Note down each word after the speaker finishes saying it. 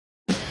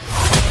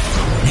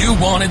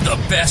you wanted the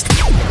best,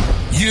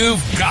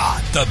 you've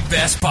got the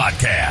best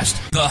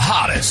podcast, the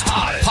hottest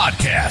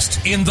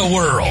podcast in the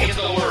world.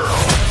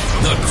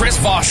 The Chris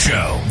Voss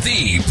Show,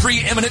 the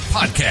preeminent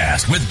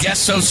podcast with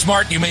guests so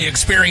smart you may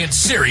experience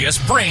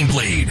serious brain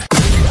bleed.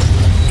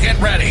 Get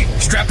ready.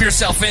 Strap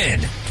yourself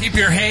in. Keep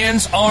your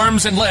hands,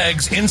 arms, and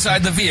legs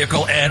inside the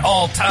vehicle at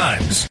all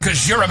times,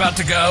 because you're about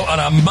to go on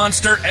a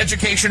monster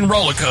education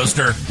roller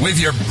coaster with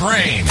your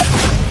brain.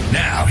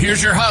 Now,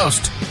 here's your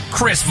host,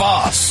 Chris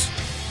Voss.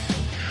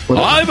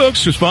 Hi,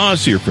 folks. Chris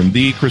Voss here from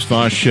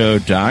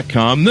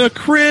thechrisvossshow.com,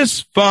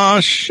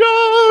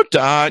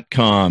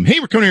 thechrisvossshow.com. Hey,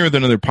 we're coming here with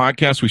another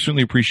podcast. We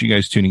certainly appreciate you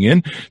guys tuning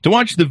in. To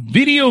watch the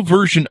video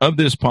version of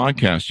this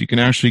podcast, you can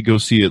actually go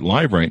see it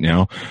live right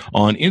now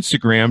on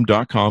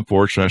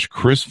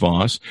Instagram.com/Chris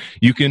Voss.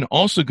 You can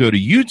also go to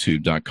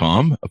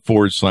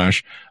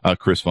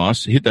YouTube.com/Chris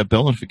Voss. Hit that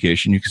bell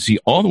notification. You can see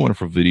all the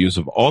wonderful videos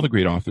of all the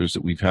great authors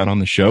that we've had on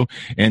the show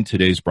and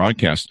today's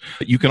broadcast.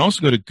 You can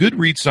also go to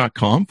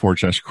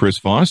Goodreads.com/Chris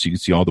Voss. You can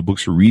see all the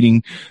books we're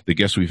reading, the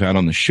guests we've had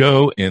on the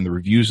show, and the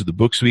reviews of the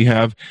books we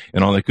have,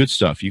 and all that good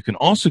stuff. You can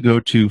also go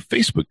to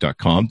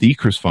Facebook.com, The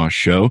Chris Voss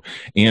Show,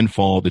 and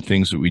follow the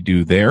things that we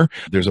do there.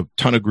 There's a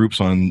ton of groups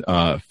on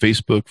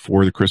Facebook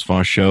for The Chris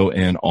Voss Show,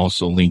 and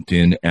also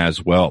LinkedIn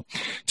as well.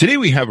 Today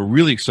we have a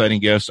really exciting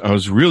guest. I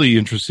was really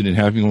interested in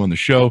having him on the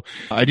show.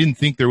 I didn't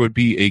think there would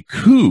be a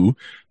coup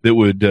that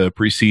would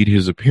precede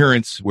his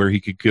appearance where he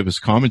could give us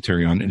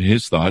commentary on it and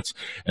his thoughts.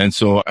 And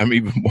so I'm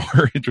even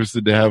more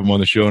interested to have him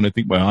on the show, and I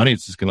think my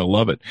audience is going to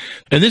love it.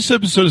 And this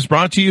episode is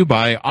brought to you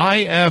by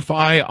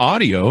IFI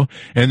Audio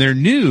and their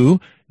new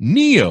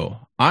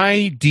Neo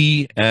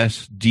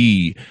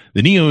IDSD.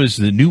 The Neo is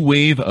the new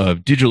wave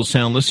of digital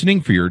sound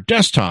listening for your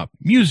desktop,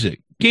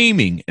 music,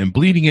 gaming, and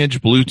bleeding-edge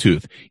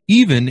Bluetooth,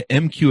 even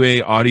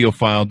MQA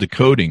audiophile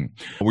decoding.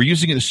 We're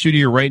using it in the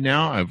studio right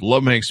now. I've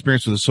loved my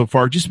experience with it so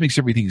far. It just makes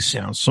everything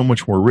sound so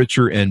much more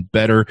richer and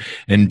better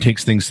and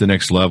takes things to the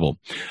next level.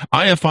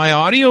 IFI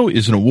Audio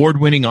is an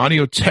award-winning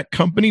audio tech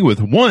company with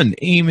one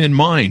aim in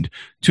mind: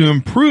 to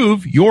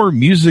improve your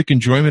music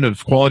enjoyment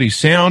of quality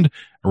sound,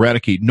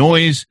 eradicate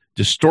noise,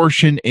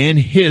 distortion, and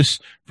hiss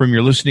from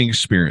your listening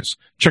experience.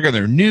 Check out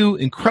their new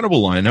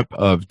incredible lineup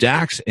of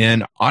DACs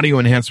and audio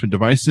enhancement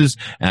devices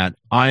at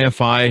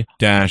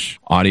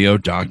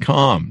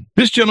ifi-audio.com.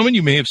 This gentleman,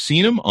 you may have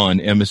seen him on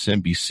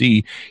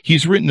MSNBC.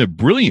 He's written a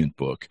brilliant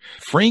book,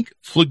 Frank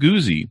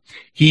Figliuzzi.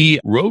 He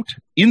wrote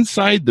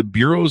Inside the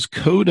Bureau's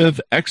Code of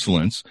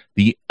Excellence,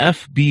 the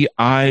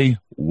FBI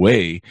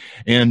Way.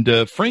 And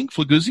Frank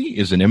Figliuzzi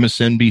is an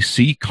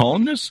MSNBC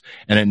columnist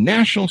and a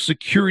national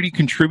security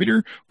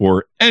contributor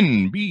for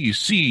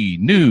NBC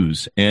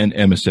News and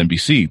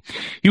MSNBC.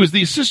 He was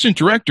the assistant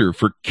director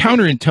for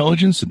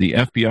counterintelligence at the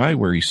FBI,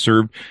 where he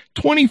served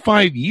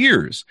 25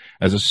 years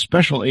as a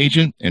special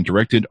agent and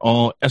directed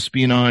all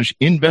espionage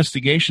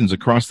investigations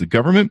across the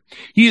government.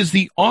 He is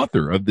the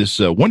author of this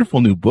wonderful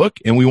new book,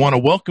 and we want to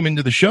welcome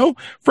into the show.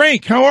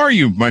 Frank, how are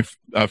you, my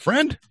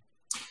friend?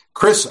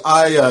 Chris,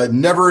 I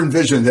never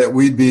envisioned that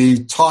we'd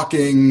be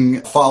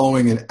talking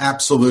following an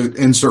absolute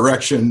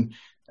insurrection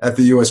at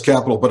the U.S.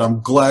 Capitol, but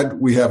I'm glad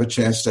we have a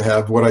chance to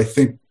have what I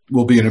think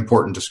will be an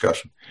important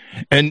discussion.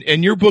 And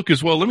your book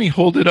as well. Let me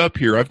hold it up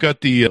here. I've got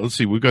the,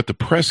 we've got the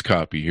press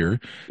copy here,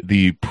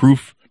 the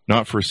proof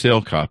not for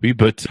sale copy,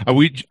 but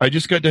I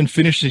just got done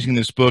finishing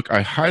this book.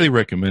 I highly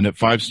recommend it.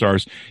 5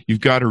 stars.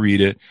 You've got to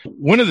read it.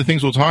 One of the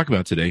things we'll talk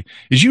about today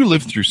is you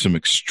lived through some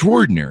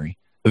extraordinary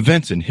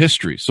events in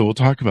history. So we'll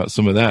talk about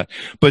some of that.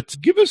 But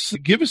give us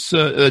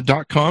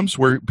 .coms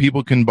where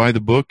people can buy the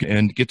book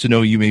and get to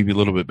know you maybe a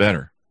little bit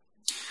better.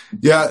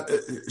 Yeah,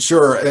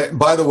 sure.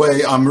 By the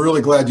way, I'm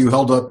really glad you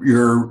held up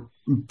your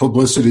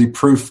publicity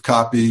proof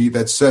copy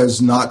that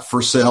says not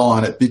for sale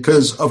on it,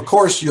 because of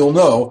course you'll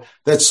know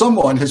that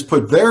someone has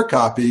put their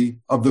copy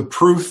of the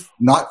proof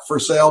not for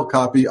sale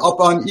copy up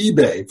on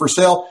eBay for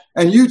sale,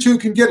 and you too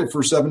can get it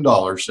for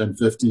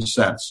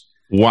 $7.50.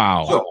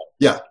 Wow. So,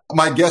 yeah,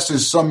 my guess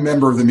is some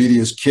member of the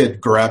media's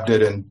kid grabbed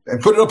it and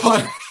put it up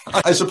on,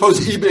 I suppose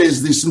eBay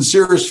is the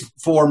sincerest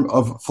form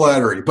of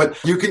flattery, but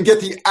you can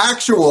get the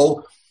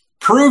actual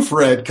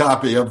proofread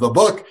copy of the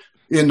book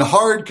in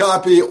hard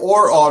copy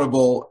or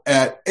Audible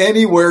at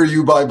anywhere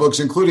you buy books,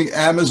 including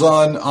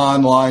Amazon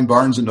online,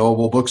 Barnes &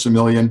 Noble, Books A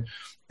Million,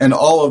 and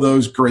all of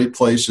those great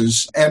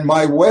places. And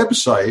my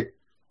website,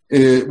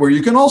 where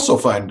you can also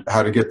find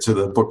how to get to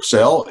the book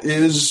sale,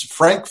 is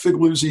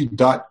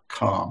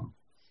frankfigliuzzi.com.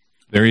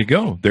 There you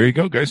go. There you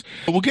go, guys.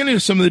 We'll get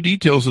into some of the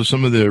details of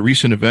some of the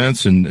recent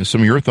events and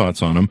some of your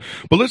thoughts on them.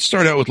 But let's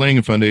start out with laying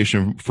a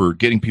foundation for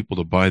getting people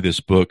to buy this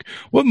book.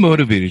 What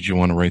motivated you to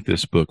want to write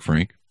this book,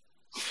 Frank?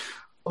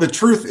 The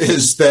truth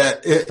is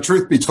that,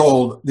 truth be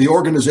told, the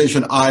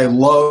organization I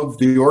love,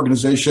 the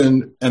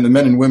organization and the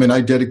men and women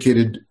I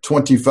dedicated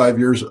 25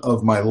 years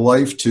of my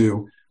life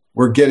to,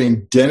 were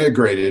getting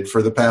denigrated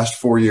for the past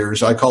 4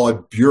 years. I call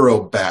it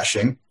bureau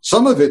bashing.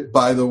 Some of it,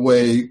 by the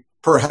way,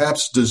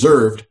 perhaps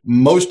deserved,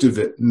 most of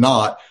it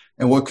not.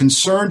 And what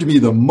concerned me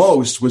the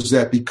most was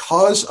that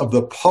because of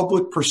the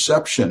public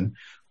perception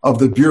of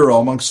the Bureau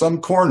among some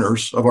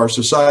corners of our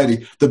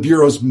society, the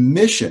Bureau's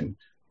mission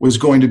was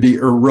going to be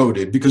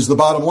eroded, because the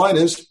bottom line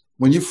is,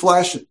 when you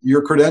flash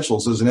your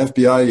credentials as an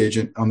FBI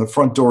agent on the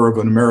front door of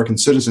an American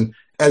citizen,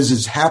 as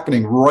is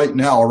happening right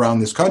now around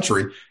this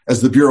country,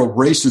 as the Bureau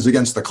races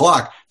against the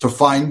clock to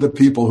find the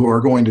people who are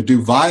going to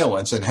do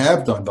violence and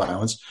have done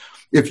violence,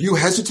 if you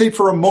hesitate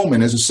for a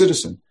moment as a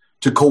citizen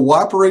to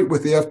cooperate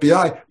with the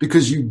FBI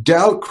because you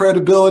doubt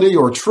credibility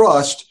or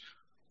trust,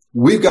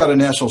 we've got a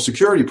national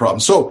security problem.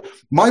 So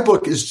my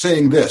book is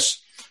saying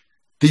this.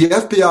 The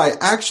FBI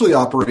actually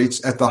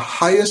operates at the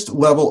highest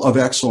level of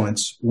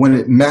excellence when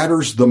it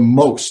matters the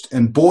most.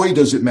 And boy,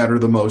 does it matter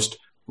the most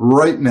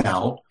right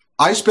now.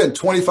 I spent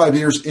 25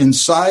 years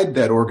inside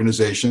that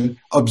organization,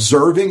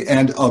 observing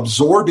and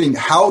absorbing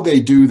how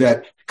they do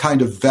that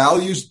kind of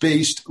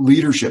values-based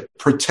leadership,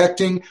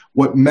 protecting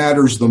what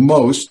matters the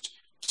most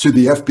to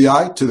the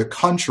FBI, to the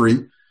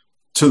country,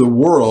 to the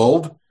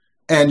world.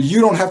 And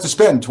you don't have to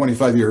spend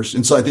 25 years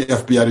inside the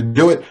FBI to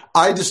do it.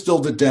 I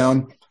distilled it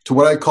down to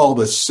what I call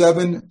the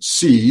 7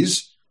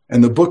 C's,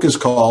 and the book is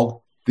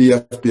called The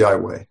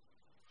FBI Way.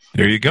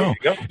 There you go.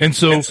 And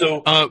so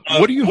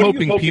what are you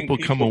hoping people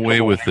come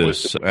away with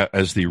this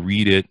as they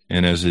read it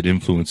and as it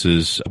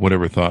influences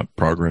whatever thought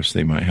progress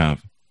they might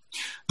have?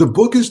 The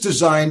book is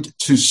designed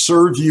to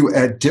serve you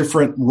at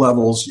different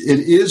levels. It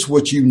is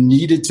what you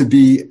needed to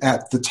be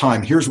at the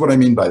time. Here's what I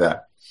mean by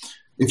that.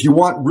 If you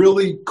want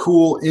really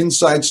cool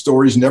inside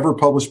stories never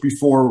published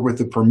before with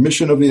the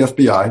permission of the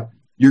FBI,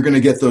 you're going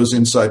to get those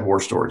inside war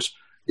stories.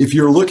 If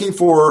you're looking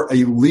for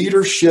a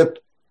leadership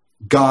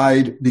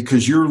guide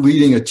because you're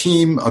leading a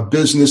team, a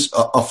business,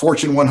 a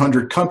Fortune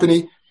 100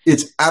 company,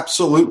 it's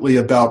absolutely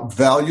about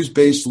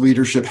values-based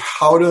leadership,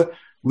 how to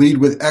lead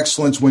with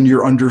excellence when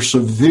you're under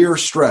severe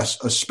stress,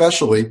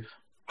 especially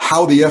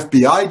how the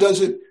FBI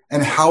does it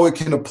and how it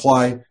can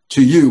apply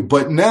to you.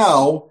 But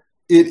now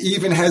it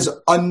even has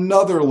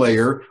another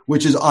layer,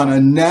 which is on a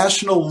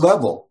national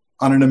level,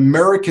 on an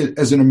American,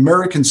 as an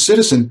American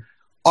citizen.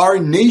 Our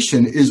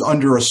nation is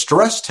under a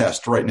stress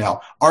test right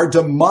now. Our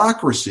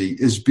democracy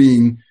is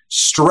being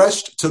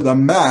stressed to the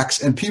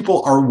max, and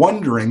people are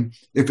wondering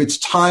if it's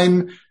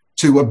time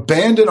to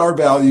abandon our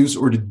values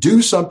or to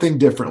do something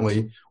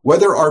differently,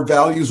 whether our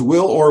values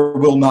will or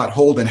will not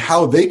hold, and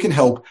how they can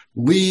help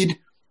lead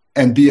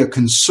and be a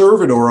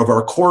conservator of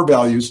our core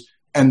values.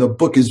 And the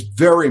book is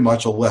very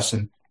much a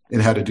lesson in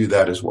how to do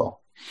that as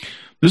well.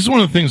 This is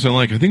one of the things I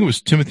like. I think it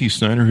was Timothy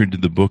Snyder who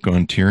did the book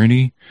on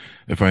tyranny,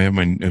 if I have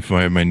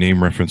my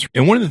name reference.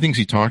 And one of the things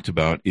he talked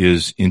about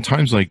is in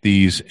times like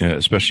these,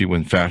 especially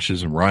when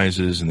fascism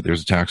rises and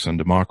there's attacks on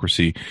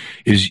democracy,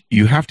 is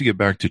you have to get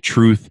back to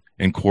truth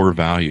and core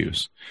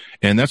values.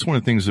 And that's one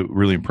of the things that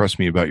really impressed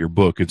me about your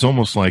book. It's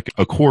almost like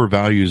a core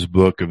values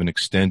book of an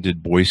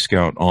extended Boy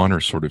Scout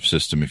honor sort of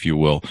system, if you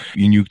will.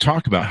 And you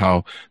talk about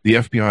how the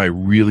FBI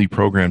really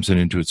programs it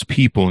into its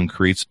people and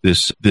creates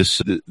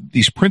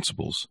these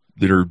principles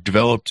that are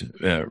developed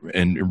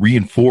and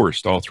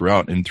reinforced all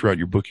throughout. And throughout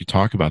your book, you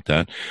talk about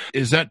that.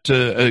 Is that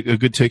a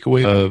good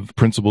takeaway of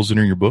principles that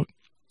are in your book?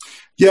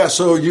 Yeah,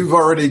 so you've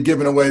already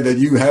given away that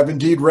you have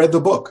indeed read the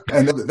book,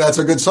 and that's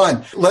a good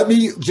sign. Let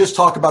me just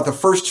talk about the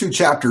first 2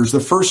 chapters, the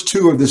first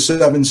 2 of the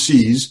 7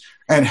 C's,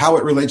 and how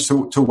it relates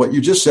to what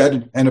you just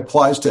said and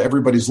applies to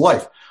everybody's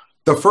life.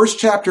 The first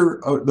chapter,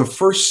 the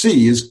first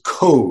C is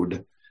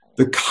code,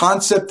 the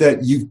concept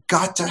that you've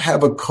got to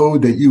have a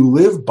code that you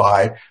live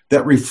by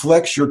that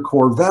reflects your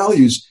core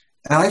values.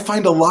 And I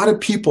find a lot of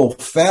people,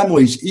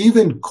 families,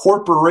 even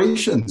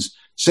corporations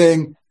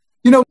saying,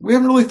 we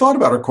haven't really thought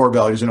about our core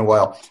values in a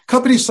while.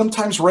 Companies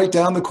sometimes write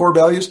down the core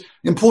values.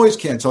 Employees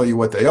can't tell you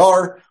what they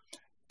are.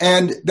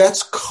 And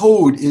that's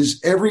code, is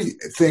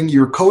everything,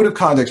 your code of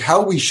conduct,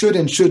 how we should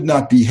and should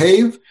not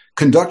behave,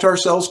 conduct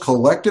ourselves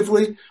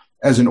collectively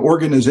as an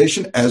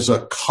organization, as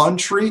a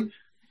country,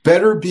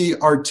 better be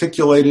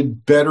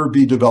articulated, better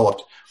be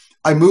developed.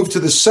 I move to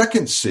the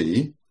second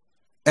C,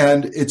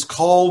 and it's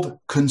called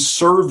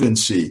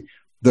conservancy,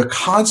 the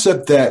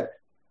concept that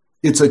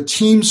it's a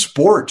team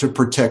sport to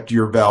protect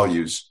your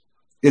values.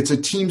 It's a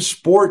team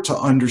sport to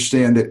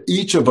understand that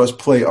each of us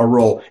play a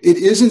role. It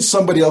isn't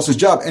somebody else's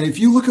job. And if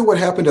you look at what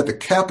happened at the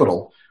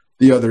Capitol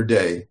the other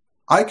day,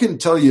 I can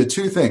tell you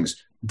 2 things.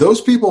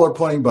 Those people are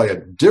playing by a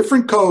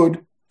different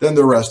code than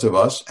the rest of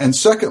us. And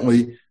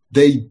secondly,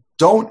 they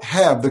don't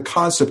have the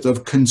concept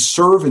of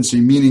conservancy,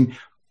 meaning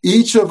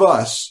each of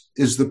us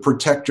is the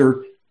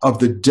protector of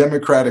the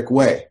democratic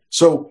way.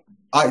 So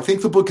I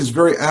think the book is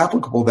very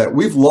applicable that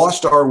we've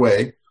lost our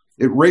way.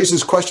 It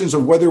raises questions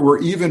of whether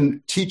we're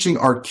even teaching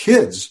our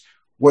kids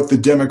what the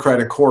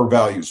democratic core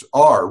values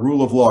are: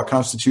 rule of law,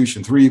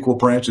 constitution, 3 equal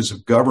branches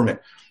of government.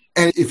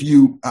 And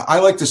I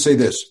like to say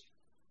this,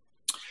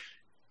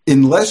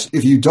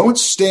 if you don't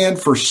stand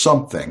for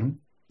something,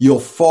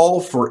 you'll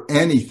fall for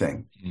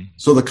anything. Mm-hmm.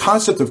 So the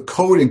concept of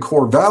code and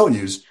core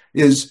values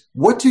is,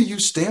 what do you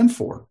stand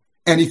for?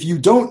 And if you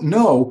don't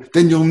know,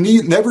 then you'll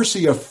never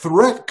see a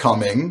threat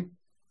coming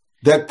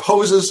that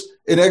poses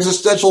an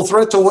existential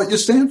threat to what you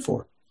stand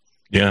for.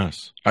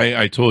 Yes,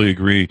 I totally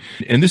agree.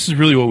 And this is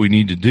really what we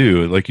need to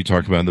do. Like you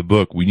talked about in the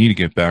book, we need to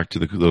get back to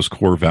those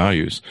core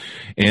values.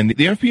 And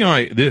the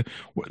FBI,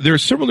 there are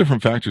several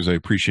different factors I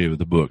appreciate with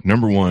the book.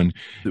 Number one,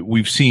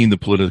 we've seen the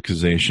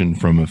politicization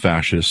from a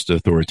fascist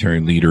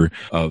authoritarian leader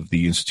of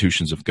the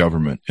institutions of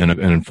government. And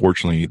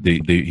unfortunately,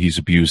 he's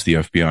abused the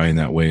FBI in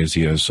that way, as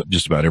he has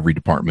just about every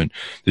department,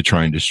 to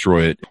try and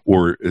destroy it,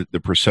 or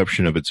the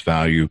perception of its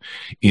value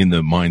in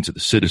the minds of the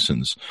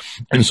citizens.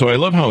 And so I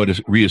love how it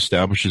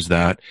reestablishes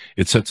that.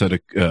 It sets out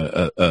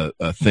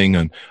a thing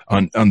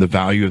on the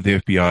value of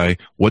the FBI,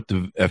 what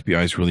the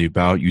FBI is really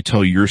about. You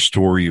tell your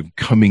story of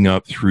coming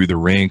up through the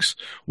ranks,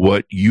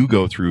 what you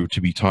go through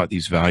to be taught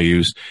these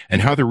values,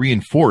 and how they're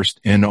reinforced,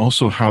 and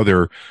also how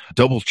they're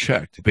double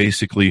checked.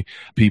 Basically,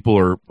 people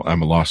are,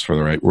 I'm a loss for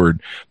the right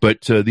word,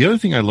 but the other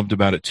thing I loved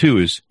about it too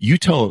is you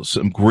tell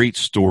some great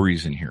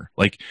stories in here.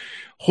 Like,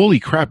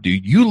 holy crap,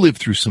 dude, you lived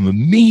through some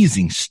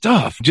amazing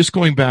stuff. Just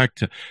going back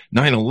to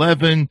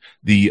 9/11,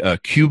 the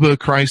Cuba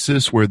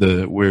crisis where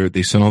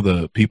they sent all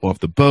the people off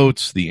the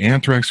boats, the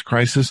anthrax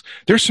crisis.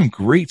 There's some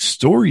great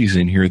stories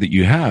in here that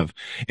you have.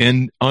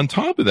 And on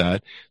top of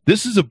that,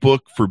 this is a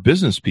book for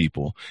business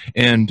people.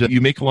 And you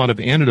make a lot of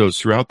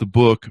anecdotes throughout the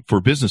book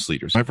for business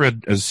leaders. I've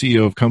read, as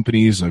CEO of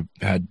companies, I've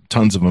had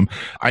tons of them.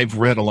 I've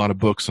read a lot of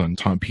books on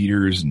Tom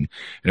Peters and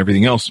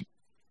everything else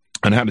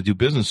on how to do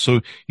business.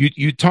 So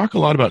you talk a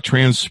lot about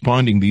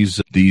transponding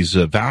these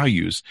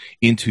values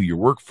into your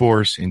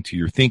workforce, into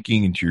your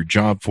thinking, into your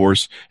job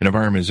force, and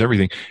environment is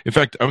everything. In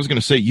fact, I was going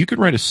to say you could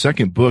write a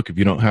second book, if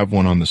you don't have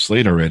one on the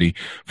slate already,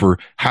 for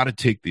how to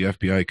take the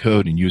FBI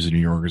code and use it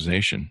in your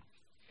organization.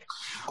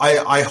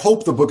 I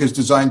hope the book is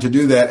designed to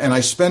do that. And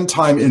I spend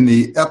time in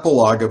the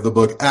epilogue of the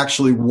book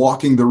actually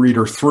walking the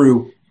reader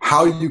through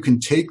how you can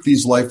take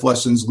these life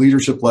lessons,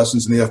 leadership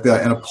lessons in the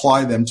FBI, and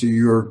apply them to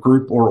your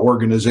group or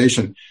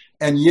organization.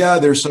 And yeah,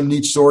 there's some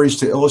neat stories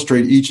to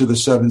illustrate each of the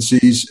 7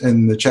 C's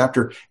in the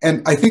chapter.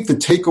 And I think the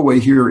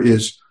takeaway here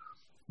is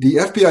the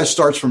FBI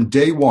starts from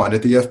day one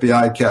at the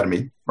FBI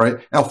Academy, right?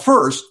 Now,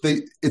 first,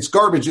 it's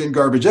garbage in,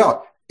 garbage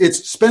out.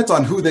 It's spent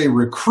on who they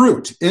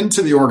recruit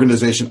into the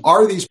organization.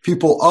 Are these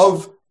people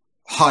of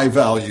high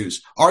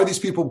values? Are these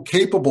people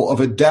capable of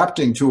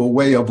adapting to a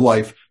way of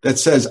life that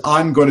says,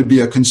 I'm going to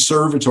be a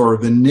conservator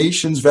of the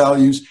nation's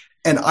values,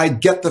 and I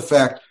get the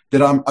fact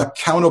that I'm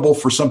accountable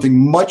for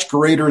something much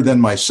greater than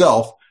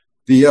myself,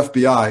 the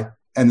FBI,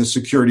 and the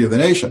security of the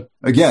nation?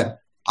 Again,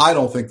 I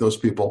don't think those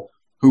people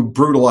who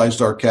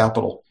brutalized our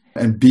Capitol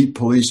and beat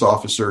police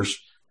officers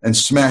and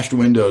smashed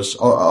windows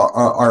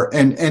are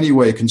in any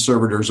way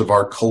conservators of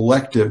our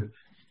collective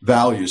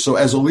values. So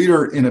as a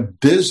leader in a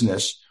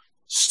business,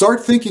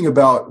 start thinking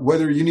about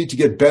whether you need to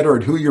get better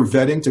at who you're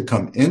vetting to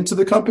come into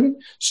the company.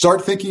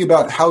 Start thinking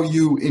about how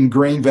you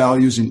ingrain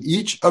values in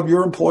each of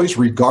your employees,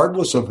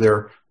 regardless of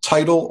their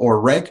title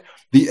or rank.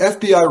 The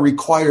FBI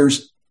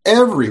requires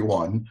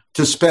everyone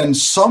to spend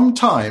some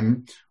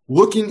time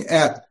looking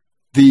at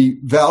the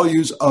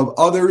values of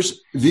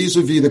others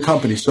vis-a-vis the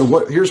company.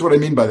 So here's what I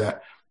mean by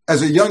that.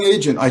 As a young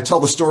agent, I tell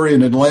the story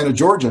in Atlanta,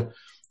 Georgia,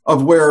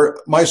 of where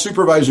my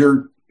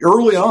supervisor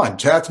early on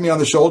tapped me on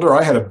the shoulder.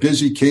 I had a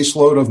busy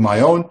caseload of my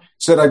own,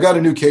 said, I got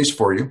a new case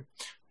for you.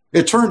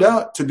 It turned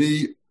out to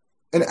be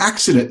an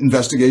accident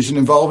investigation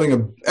involving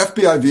an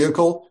FBI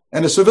vehicle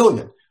and a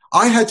civilian.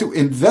 I had to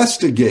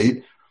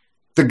investigate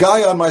the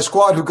guy on my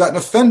squad who got an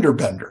offender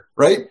bender,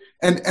 right?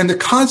 And the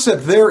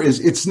concept there is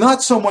it's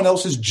not someone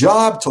else's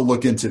job to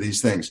look into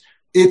these things.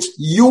 It's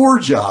your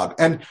job.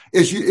 And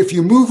if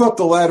you move up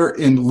the ladder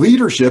in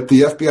leadership,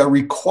 the FBI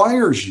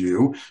requires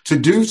you to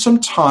do some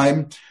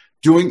time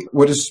doing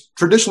what is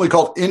traditionally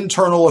called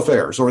internal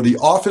affairs, or the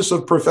Office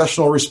of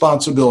Professional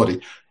Responsibility,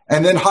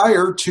 and then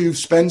hire to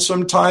spend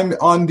some time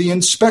on the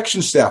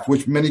inspection staff,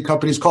 which many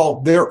companies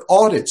call their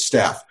audit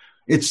staff.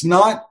 It's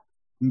not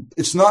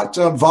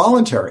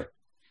voluntary.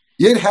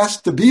 It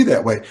has to be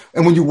that way.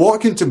 And when you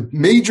walk into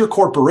major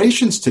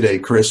corporations today,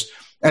 Chris,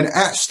 and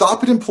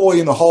stop an employee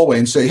in the hallway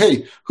and say,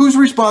 hey, who's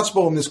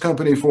responsible in this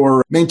company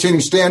for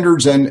maintaining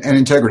standards and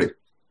integrity?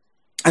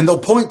 And they'll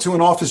point to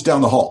an office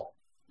down the hall.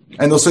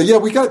 And they'll say,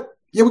 we got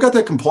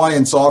that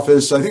compliance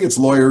office. I think it's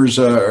lawyers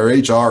or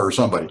HR or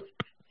somebody.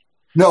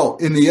 No,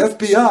 in the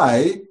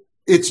FBI,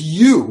 it's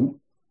you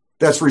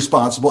that's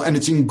responsible, and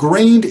it's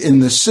ingrained in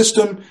the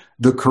system,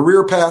 the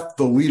career path,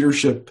 the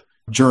leadership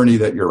journey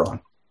that you're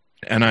on.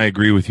 And I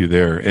agree with you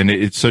there. And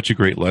it's such a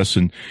great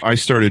lesson. I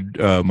started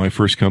my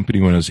first company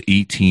when I was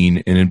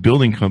 18. And in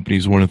building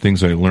companies, one of the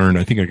things I learned,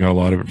 I think I got a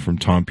lot of it from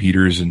Tom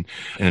Peters and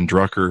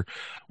Drucker,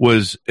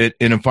 was an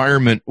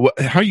environment,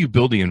 how you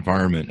build the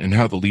environment and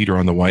how the leader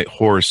on the white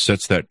horse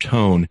sets that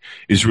tone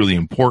is really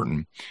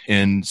important.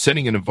 And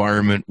setting an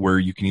environment where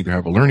you can either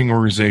have a learning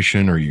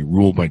organization, or you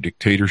rule by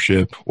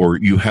dictatorship, or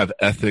you have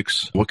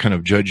ethics, what kind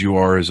of judge you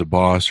are as a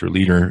boss or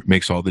leader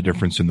makes all the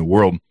difference in the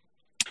world.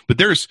 But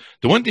there's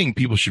the one thing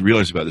people should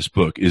realize about this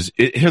book is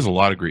it has a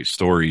lot of great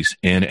stories,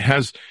 and it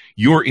has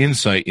your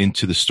insight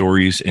into the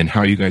stories and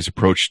how you guys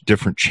approached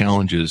different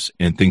challenges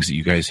and things that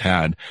you guys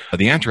had.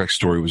 The anthrax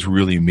story was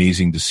really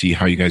amazing to see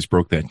how you guys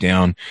broke that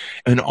down.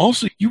 And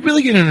also, you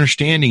really get an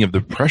understanding of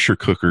the pressure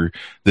cooker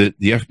that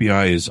the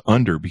FBI is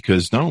under,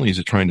 because not only is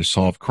it trying to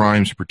solve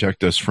crimes,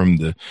 protect us from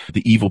the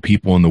evil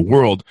people in the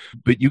world,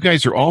 but you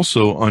guys are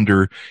also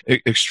under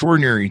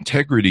extraordinary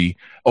integrity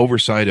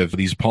oversight of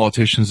these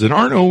politicians that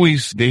aren't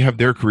always, they have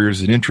their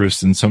careers and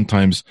interests, and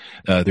sometimes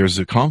there's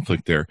a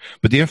conflict there.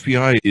 But the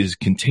FBI is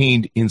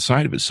contained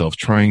inside of itself,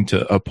 trying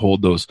to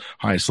uphold those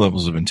highest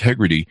levels of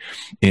integrity.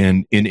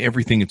 And in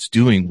everything it's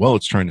doing, while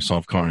it's trying to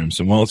solve crimes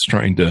and while it's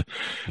trying to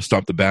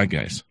stop the bad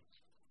guys.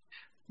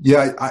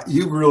 Yeah,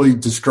 you really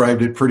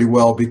described it pretty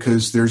well,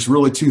 because there's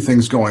really two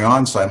things going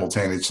on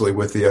simultaneously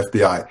with the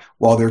FBI.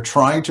 While they're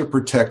trying to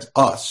protect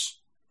us,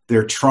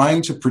 they're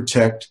trying to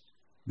protect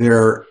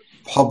their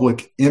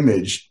public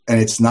image. And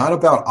it's not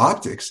about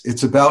optics.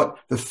 It's about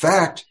the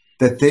fact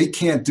that they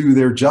can't do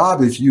their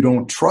job if you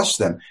don't trust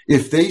them.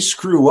 If they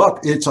screw up,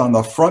 it's on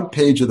the front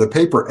page of the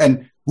paper.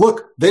 And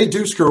look, they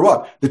do screw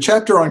up. The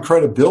chapter on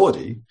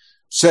credibility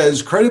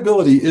says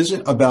credibility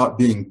isn't about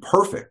being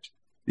perfect.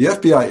 The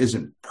FBI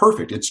isn't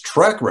perfect. Its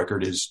track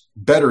record is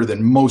better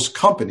than most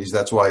companies.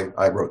 That's why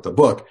I wrote the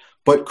book.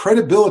 But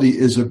credibility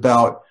is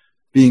about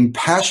being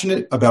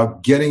passionate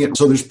about getting it.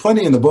 So there's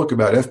plenty in the book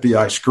about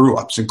FBI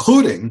screw-ups,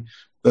 including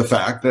the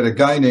fact that a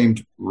guy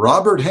named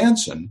Robert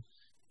Hansen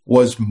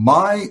was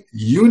my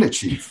unit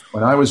chief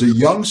when I was a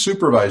young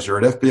supervisor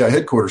at FBI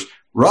headquarters.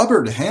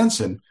 Robert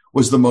Hansen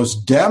was the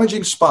most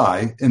damaging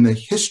spy in the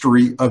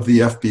history of the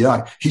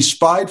FBI. He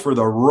spied for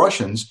the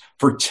Russians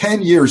for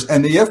 10 years,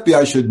 and the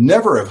FBI should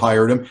never have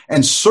hired him,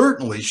 and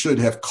certainly should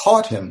have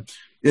caught him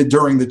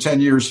during the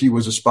 10 years he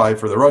was a spy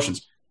for the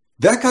Russians.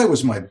 That guy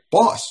was my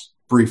boss,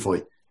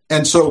 briefly.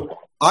 And so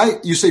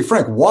you say,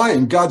 Frank, why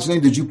in God's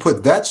name did you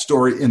put that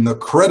story in the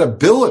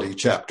credibility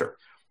chapter?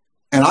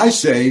 And I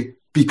say,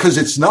 because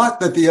it's not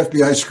that the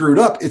FBI screwed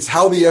up. It's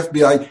how the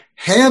FBI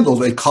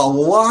handled a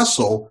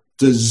colossal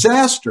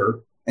disaster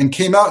and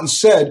came out and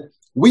said,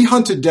 we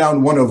hunted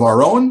down one of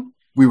our own.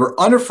 We were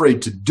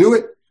unafraid to do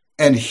it.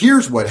 And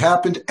here's what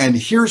happened. And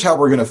here's how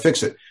we're going to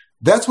fix it.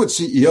 That's what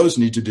CEOs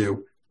need to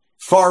do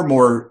far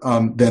more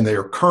than they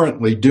are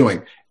currently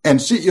doing. And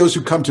CEOs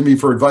who come to me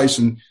for advice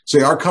and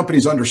say, our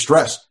company's under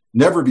stress.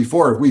 Never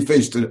before have we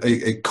faced a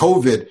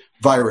COVID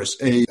virus,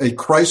 a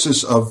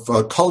crisis of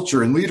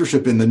culture and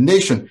leadership in the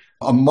nation,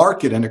 a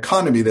market and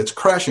economy that's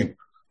crashing.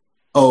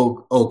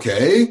 Oh,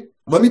 okay.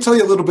 Let me tell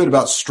you a little bit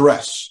about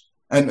stress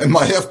and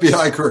my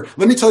FBI career.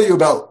 Let me tell you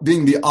about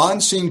being the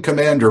on-scene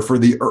commander for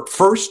the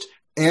first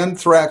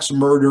anthrax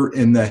murder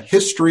in the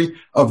history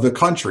of the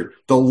country,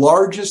 the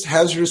largest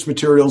hazardous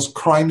materials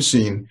crime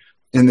scene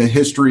in the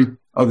history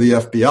of the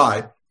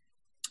FBI.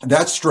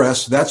 That's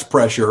stress, that's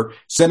pressure,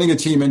 sending a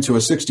team into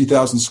a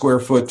 60,000 square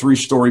foot,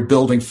 3-story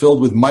building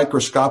filled with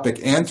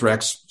microscopic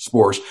anthrax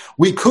spores.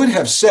 We could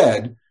have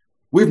said,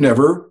 we've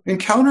never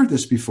encountered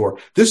this before.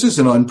 This is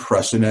an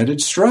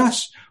unprecedented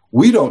stress.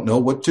 We don't know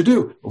what to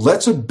do.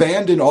 Let's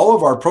abandon all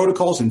of our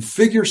protocols and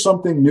figure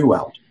something new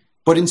out.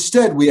 But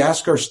instead, we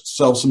ask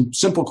ourselves some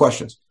simple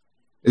questions.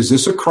 Is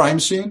this a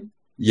crime scene?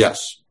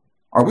 Yes.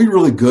 Are we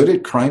really good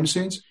at crime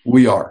scenes?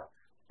 We are.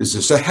 Is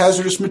this a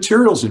hazardous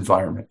materials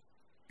environment?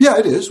 Yeah,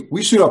 it is.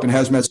 We suit up in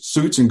hazmat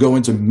suits and go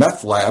into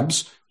meth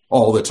labs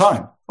all the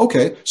time.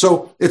 Okay,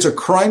 so it's a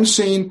crime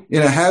scene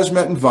in a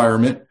hazmat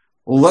environment.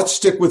 Let's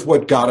stick with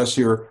what got us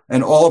here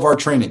and all of our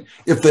training.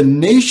 If the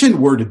nation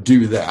were to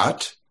do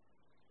that,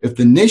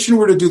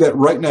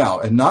 right now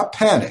and not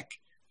panic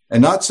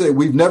and not say,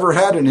 we've never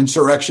had an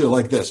insurrection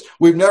like this,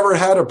 we've never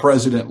had a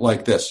president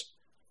like this,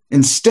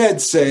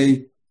 instead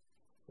say,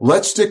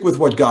 let's stick with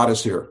what got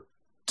us here.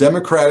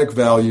 Democratic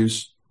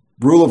values,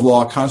 rule of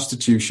law,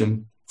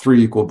 Constitution,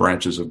 3 equal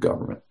branches of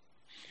government.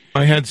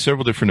 I had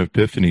several different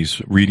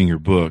epiphanies reading your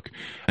book,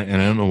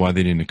 and I don't know why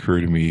they didn't occur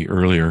to me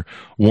earlier.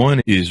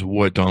 One is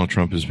what Donald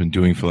Trump has been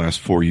doing for the last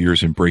 4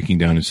 years in breaking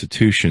down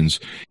institutions,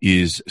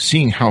 is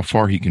seeing how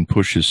far he can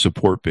push his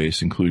support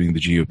base, including the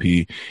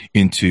GOP,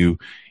 into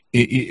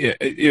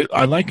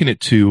I liken it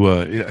to,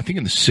 I think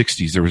in the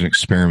 60s, there was an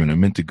experiment. I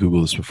meant to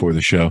Google this before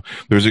the show.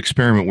 There was an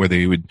experiment where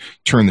they would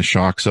turn the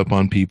shocks up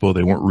on people.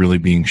 They weren't really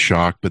being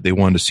shocked, but they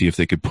wanted to see if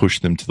they could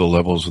push them to the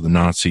levels of the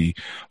Nazi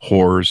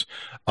horrors,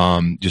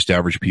 just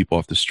average people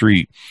off the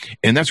street.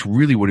 And that's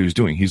really what he was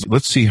doing.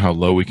 Let's see how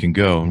low we can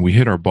go. And we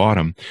hit our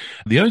bottom.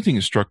 The other thing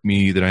that struck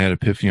me that I had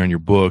epiphany on your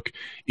book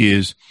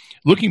is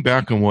looking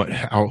back on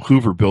how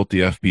Hoover built the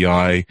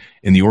FBI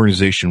and the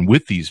organization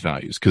with these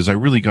values, because I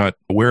really got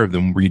aware of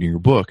them reading your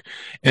book.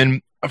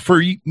 And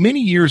for many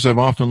years, I've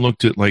often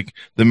looked at like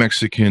the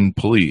Mexican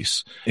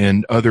police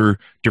and other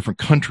different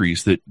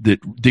countries that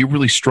they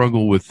really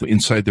struggle with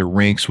inside their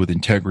ranks with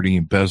integrity,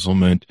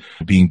 embezzlement,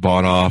 being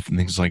bought off and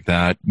things like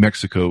that.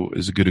 Mexico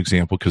is a good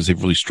example because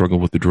they've really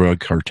struggled with the drug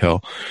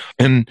cartel.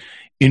 And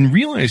in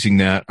realizing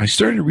that, I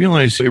started to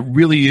realize it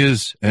really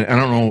is, and I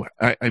don't know,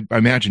 I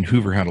imagine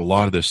Hoover had a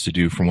lot of this to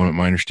do from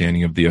my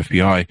understanding of the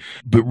FBI,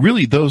 but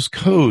really those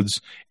codes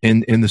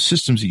and the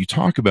systems that you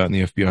talk about in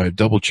the FBI,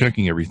 double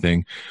checking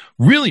everything,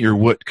 really are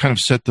what kind of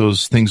set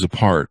those things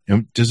apart.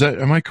 Am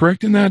I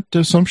correct in that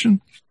assumption?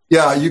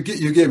 Yeah, you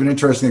gave an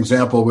interesting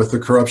example with the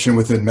corruption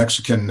within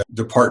Mexican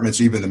departments,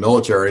 even the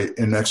military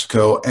in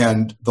Mexico,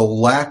 and the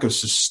lack of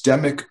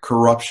systemic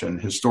corruption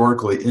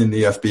historically in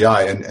the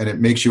FBI. And it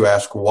makes you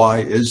ask, why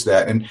is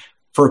that? And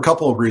for a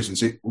couple of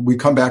reasons. We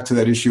come back to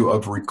that issue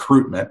of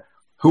recruitment.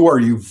 How are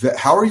you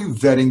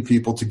vetting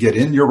people to get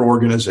in your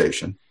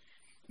organization,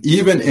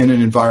 even in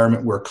an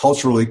environment where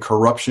culturally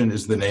corruption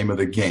is the name of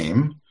the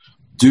game?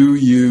 Do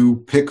you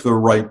pick the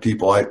right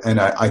people?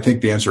 I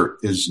think the answer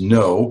is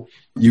no.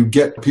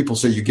 People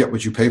say you get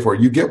what you pay for.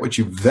 You get what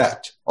you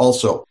vet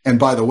also. And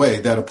by the way,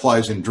 that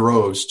applies in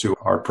droves to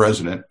our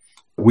president.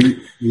 The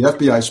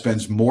FBI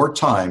spends more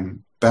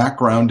time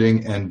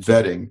backgrounding and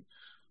vetting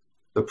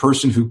the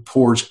person who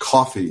pours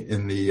coffee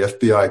in the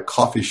FBI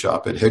coffee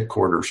shop at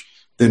headquarters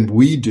than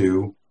we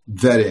do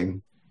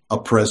vetting a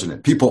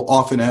president. People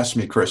often ask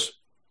me, Chris,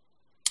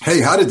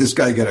 hey, how did this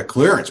guy get a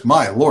clearance?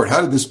 My Lord,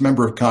 how did this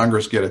member of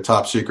Congress get a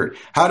top secret?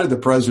 How did the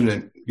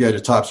president get a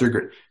top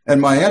secret?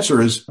 And my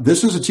answer is,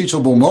 this is a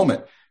teachable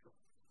moment.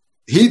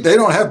 They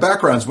don't have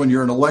backgrounds when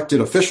you're an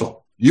elected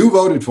official. You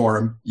voted for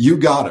him. You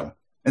got him.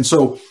 And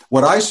so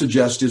what I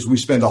suggest is we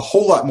spend a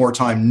whole lot more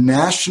time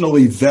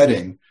nationally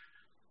vetting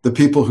the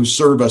people who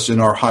serve us in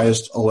our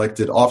highest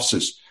elected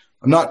offices.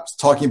 I'm not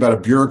talking about a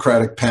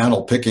bureaucratic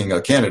panel picking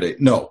a candidate.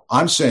 No,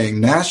 I'm saying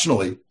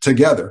nationally,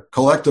 together,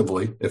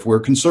 collectively, if we're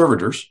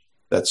conservators,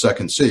 that's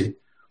second C,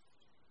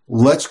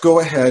 let's go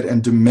ahead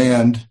and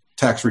demand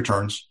tax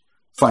returns,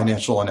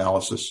 financial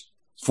analysis,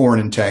 foreign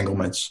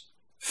entanglements,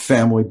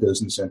 family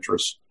business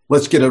interests.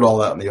 Let's get it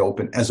all out in the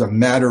open as a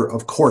matter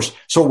of course.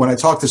 So when I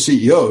talk to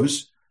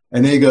CEOs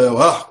and they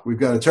go, we've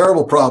got a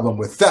terrible problem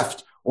with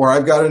theft, or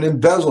I've got an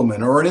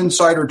embezzlement or an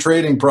insider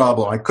trading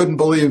problem. I couldn't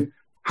believe,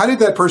 how did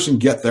that person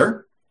get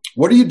there?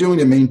 What are you doing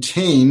to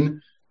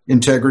maintain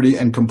integrity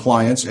and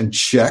compliance and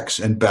checks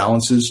and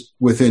balances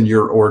within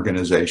your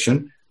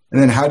organization?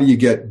 And then how do you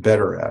get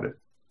better at it?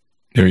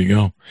 There you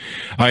go.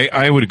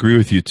 I would agree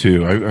with you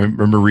too. I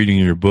remember reading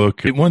in your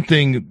book, one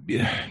thing,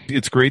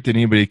 it's great that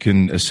anybody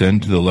can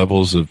ascend to the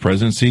levels of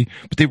presidency,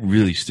 but they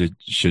really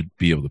should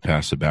be able to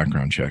pass a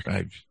background check.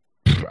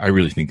 I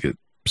really think that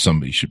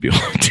somebody should be able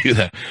to do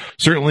that.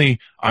 Certainly,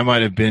 I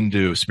might have been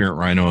to Spirit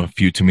Rhino a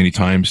few too many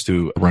times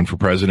to run for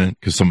president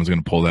because someone's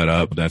going to pull that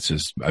up. That's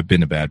just, I've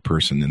been a bad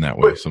person in that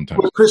way sometimes.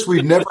 But Chris,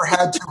 we've never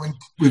had to,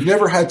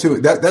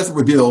 that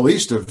would be the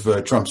least of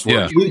Trump's work.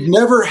 Yeah. We've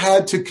never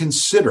had to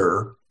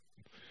consider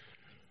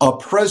a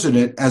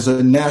president as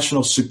a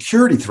national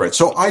security threat.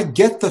 So I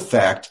get the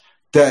fact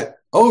that,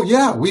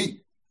 we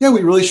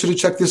really should have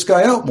checked this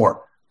guy out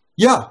more.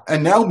 Yeah.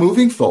 And now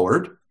moving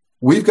forward,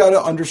 we've got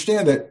to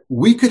understand that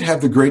we could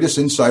have the greatest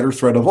insider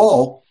threat of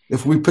all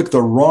if we pick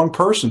the wrong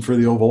person for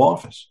the Oval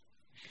Office.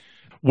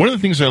 One of the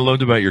things I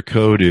loved about your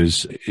code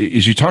is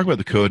you talk about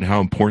the code and how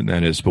important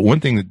that is. But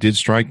one thing that did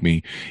strike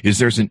me is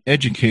there's an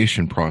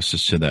education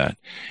process to that.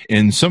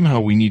 And somehow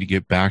we need to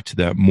get back to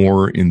that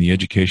more in the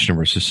education of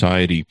our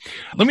society.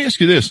 Let me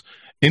ask you this.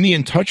 In the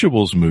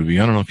Untouchables movie,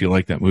 I don't know if you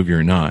like that movie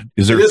or not.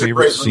 Is there a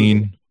favorite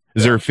scene?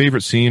 Is there a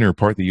favorite scene or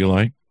part that you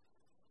like?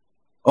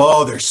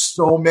 Oh, there's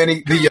so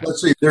many.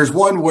 Let's see. There's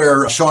one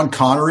where Sean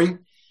Connery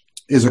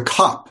is a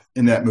cop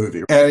in that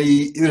movie.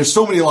 And there's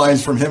so many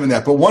lines from him in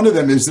that. But one of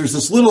them is there's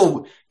this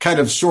little kind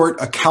of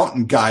short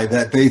accountant guy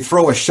that they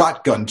throw a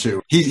shotgun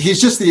to.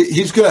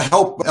 He's going to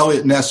help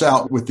Elliot Ness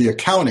out with the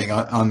accounting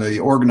on the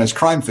organized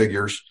crime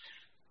figures.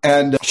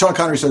 And Sean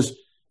Connery says,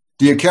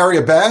 "Do you carry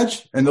a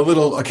badge?" And the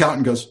little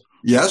accountant goes,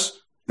 "Yes."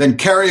 "Then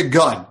carry a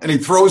gun." And he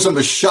throws him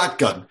a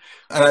shotgun.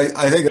 And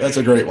I think that's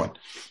a great one.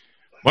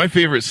 My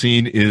favorite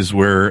scene is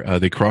where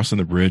they cross on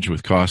the bridge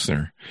with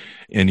Costner,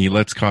 and he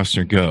lets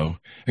Costner go.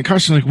 And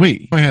Costner's like,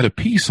 "Wait, I had a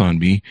piece on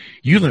me.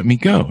 You let me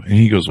go." And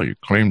he goes, "Well, you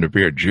claim to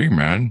be a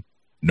G-man.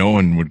 No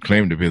one would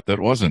claim to be that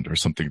wasn't," or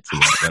something to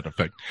that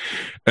effect.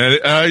 And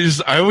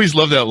I always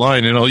love that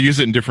line, and I'll use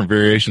it in different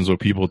variations where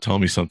people tell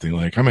me something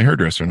like, "I'm a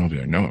hairdresser," and I'll be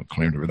like, "No, I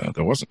claimed to be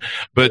that wasn't."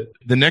 But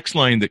the next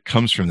line that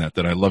comes from that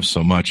I love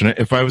so much, and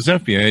if I was an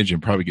FBI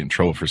agent, I'd probably get in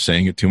trouble for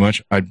saying it too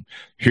much. I'd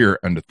hear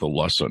under the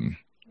lesson.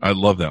 I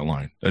love that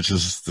line. That's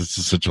just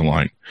such a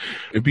line.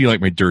 It'd be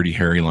like my Dirty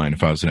Harry line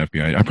if I was an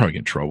FBI. I'd probably get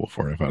in trouble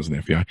for it if I was an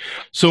FBI.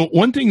 So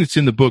one thing that's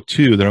in the book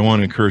too that I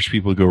want to encourage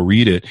people to go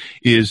read it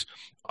is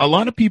a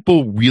lot of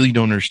people really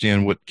don't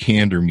understand what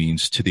candor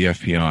means to the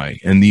FBI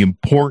and the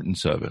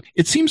importance of it.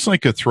 It seems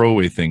like a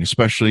throwaway thing,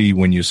 especially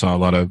when you saw a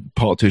lot of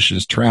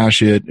politicians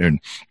trash it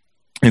and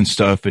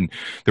stuff. And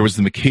there was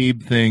the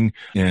McCabe thing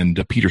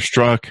and Peter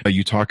Strzok.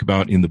 You talk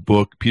about in the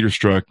book, Peter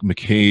Strzok,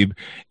 McCabe,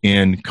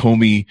 and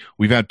Comey.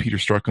 We've had Peter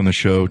Strzok on the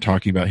show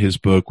talking about his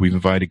book. We've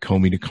invited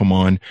Comey to come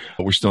on.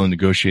 We're still in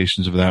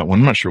negotiations of that one.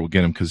 I'm not sure we'll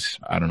get him because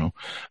I don't know.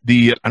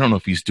 I don't know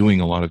if he's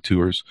doing a lot of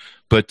tours,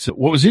 But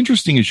what was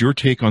interesting is your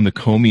take on the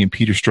Comey and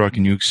Peter Strzok,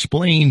 and you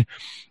explain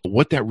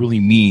what that really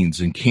means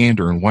in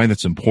candor and why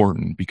that's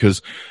important.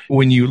 Because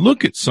when you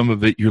look at some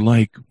of it, you're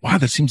like, wow,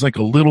 that seems like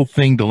a little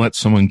thing to let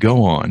someone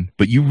go on.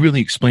 But you really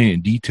explain it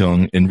in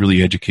detail and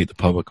really educate the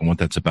public on what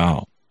that's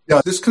about.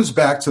 Yeah, this comes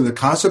back to the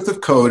concept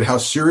of code, how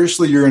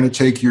seriously you're going to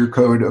take your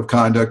code of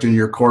conduct and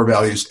your core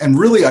values, and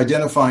really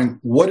identifying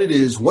what it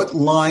is, what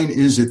line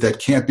is it that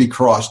can't be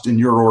crossed in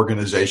your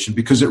organization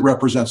because it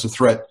represents a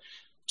threat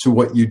to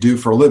what you do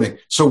for a living.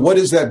 So what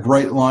is that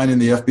bright line in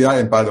the FBI?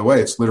 And by the way,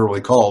 it's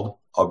literally called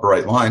a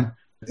bright line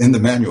in the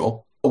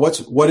manual.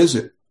 What is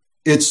it?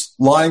 It's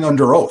lying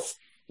under oath.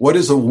 What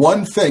is the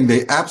one thing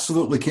they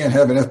absolutely can't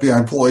have an FBI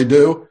employee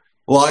do?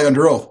 Lie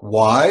under oath.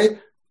 Why?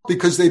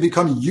 Because they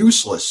become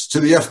useless to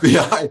the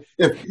FBI.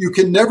 If you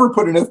can never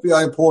put an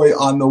FBI employee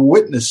on the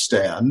witness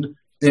stand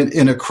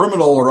in a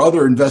criminal or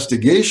other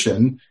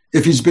investigation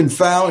if he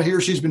or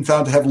she's been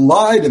found to have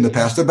lied in the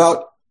past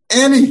about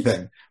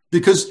anything,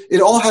 because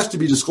it all has to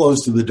be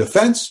disclosed to the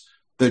defense.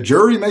 The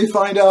jury may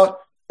find out,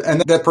 and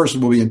that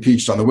person will be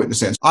impeached on the witness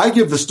stand. I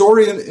give the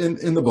story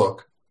in the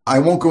book. I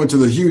won't go into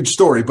the huge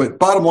story, but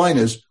bottom line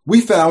is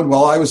we found,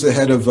 while I was the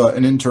head of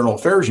an internal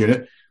affairs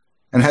unit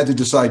and had to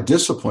decide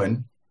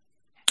discipline,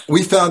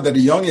 we found that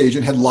a young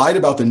agent had lied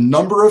about the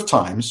number of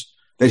times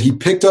that he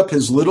picked up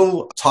his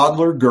little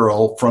toddler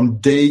girl from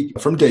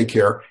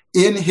daycare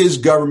in his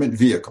government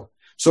vehicle.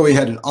 So he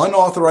had an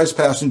unauthorized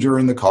passenger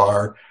in the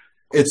car.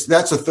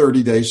 That's a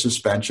 30-day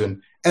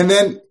suspension. And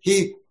then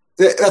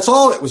that's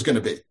all it was going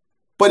to be.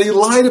 But he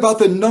lied about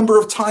the number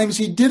of times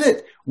he did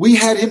it. We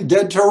had him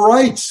dead to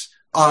rights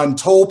on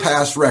toll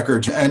pass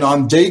records and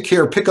on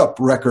daycare pickup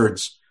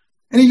records.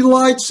 And he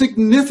lied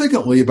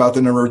significantly about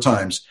the number of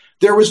times.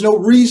 There was no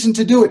reason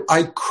to do it.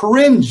 I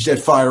cringed at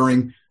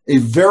firing a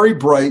very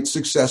bright,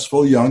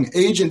 successful young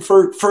agent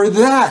for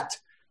that.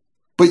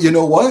 But you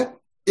know what?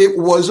 It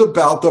was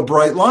about the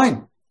bright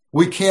line.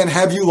 We can't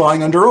have you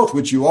lying under oath,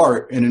 which you are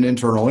in an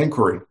internal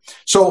inquiry.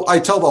 So I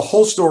tell the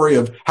whole story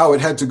of how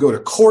it had to go to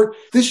court.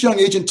 This young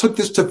agent took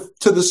this to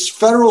the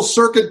Federal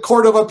Circuit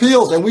Court of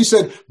Appeals, and we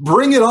said,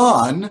 bring it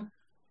on,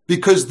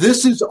 because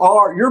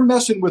you're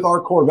messing with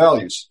our core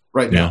values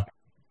right now. Yeah.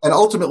 And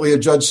ultimately, a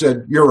judge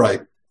said, you're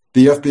right.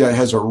 The FBI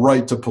has a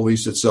right to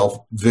police itself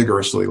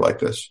vigorously like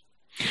this.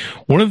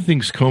 One of the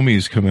things Comey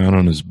has come out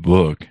on his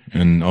book,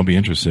 and I'll be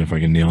interested if I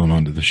can nail him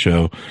onto the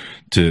show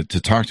to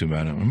talk to him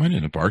about it. I might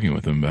end up arguing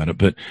with him about it,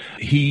 but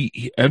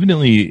he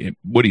evidently,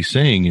 what he's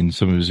saying in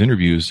some of his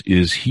interviews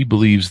is he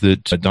believes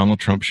that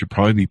Donald Trump should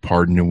probably be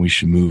pardoned and we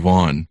should move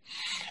on.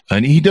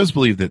 And he does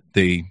believe that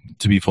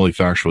to be fully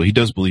factual, he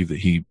does believe that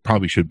he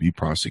probably should be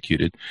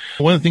prosecuted.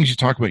 One of the things you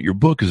talk about in your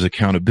book is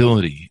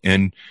accountability.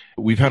 And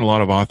we've had a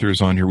lot of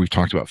authors on here. We've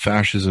talked about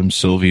fascism,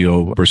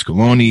 Silvio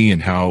Berlusconi,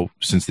 and how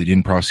since they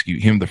didn't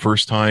prosecute him the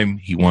first time,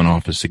 he won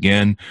office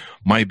again.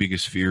 My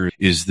biggest fear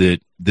is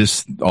that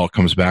this all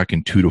comes back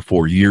in 2 to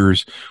 4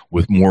 years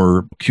with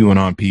more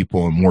QAnon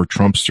people and more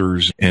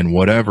Trumpsters and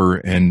whatever.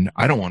 And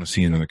I don't want to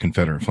see another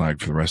Confederate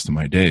flag for the rest of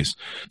my days.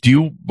 Do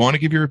you want to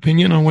give your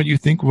opinion on what you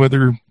think,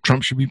 whether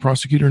Trump should be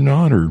prosecuted or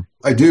not? Or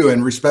I do.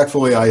 And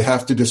respectfully, I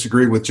have to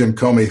disagree with Jim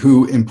Comey,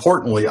 who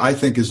importantly, I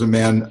think is a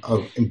man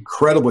of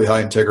incredibly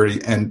high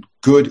integrity and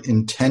good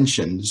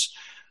intentions.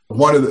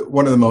 One of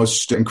the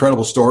most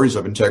incredible stories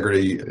of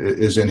integrity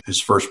is in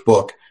his first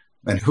book,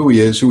 and who he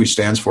is, who he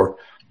stands for.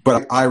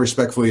 But I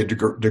respectfully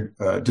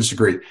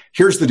disagree.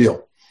 Here's the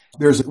deal.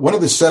 There's one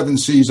of the 7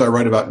 C's I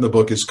write about in the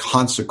book is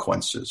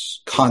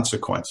consequences.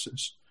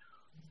 Consequences.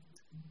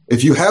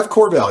 If you have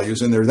core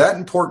values and they're that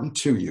important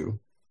to you,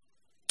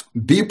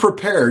 be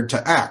prepared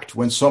to act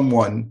when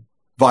someone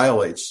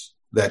violates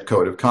that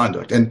code of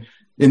conduct. And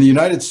in the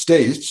United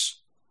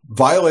States,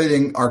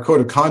 violating our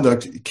code of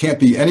conduct can't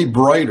be any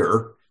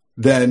brighter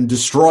than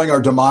destroying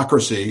our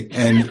democracy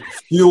and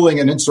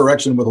fueling an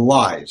insurrection with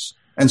lies.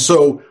 And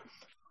so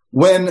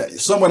when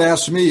someone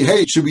asks me,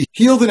 hey, should we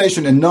heal the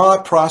nation and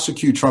not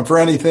prosecute Trump for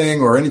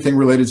anything or anything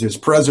related to his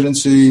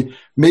presidency?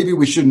 Maybe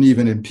we shouldn't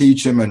even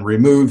impeach him and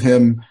remove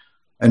him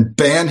and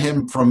ban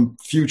him from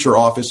future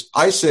office.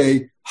 I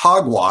say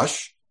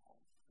hogwash.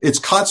 It's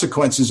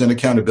consequences and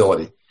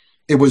accountability.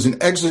 It was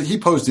he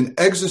posed an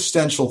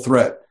existential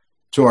threat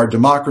to our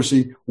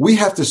democracy. We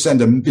have to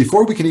send him,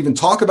 before we can even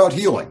talk about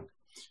healing,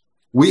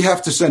 we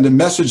have to send a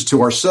message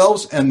to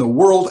ourselves and the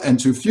world and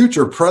to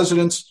future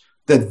presidents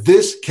that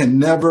this can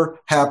never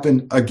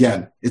happen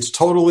again. It's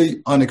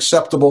totally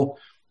unacceptable.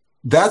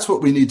 That's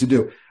what we need to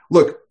do.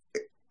 Look,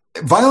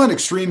 violent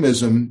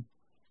extremism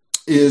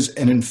is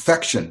an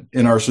infection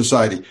in our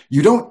society.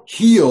 You don't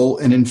heal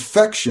an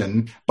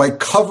infection by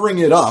covering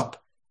it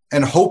up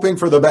and hoping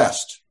for the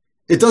best.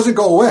 It doesn't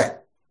go away.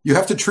 You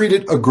have to treat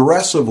it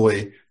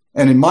aggressively.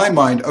 And in my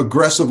mind,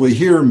 aggressively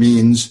here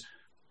means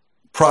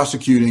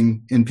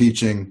prosecuting,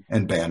 impeaching,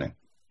 and banning.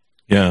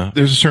 Yeah,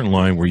 there's a certain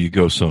line where you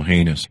go so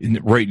heinous.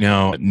 Right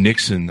now,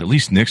 Nixon, at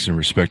least Nixon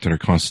respected our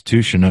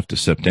Constitution enough to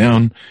step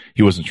down.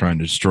 He wasn't trying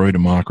to destroy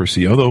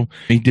democracy, although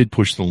he did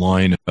push the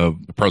line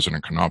of the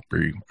president cannot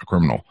be a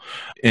criminal.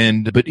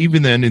 But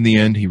even then, in the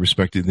end, he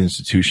respected the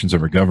institutions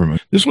of our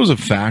government. This was a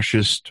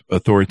fascist,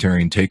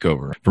 authoritarian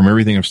takeover. From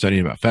everything I've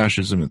studied about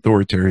fascism,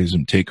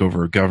 authoritarianism,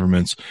 takeover of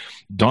governments,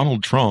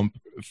 Donald Trump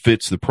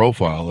fits the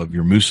profile of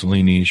your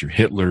Mussolinis, your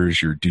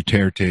Hitlers, your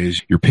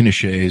Dutertes, your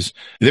Pinochets.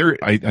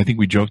 I think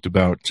we joked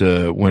about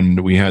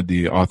when we had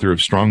the author of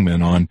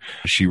Strongmen on.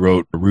 She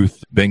wrote,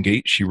 Ruth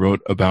Bengate, she wrote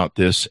about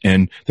this,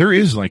 and there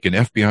is like an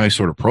FBI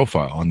sort of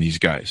profile on these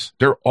guys.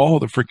 They're all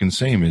the freaking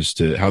same as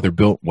to how they're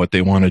built, what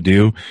they want to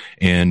do,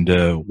 and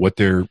what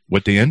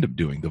they end up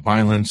doing. The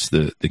violence,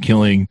 the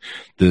killing,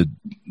 the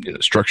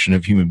destruction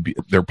of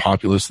their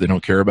populace they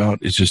don't care about.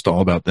 It's just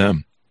all about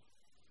them.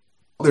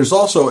 There's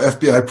also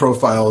FBI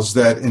profiles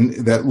that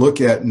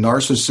look at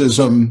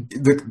narcissism,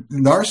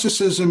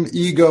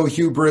 ego,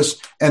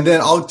 hubris, and then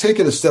I'll take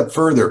it a step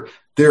further.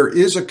 There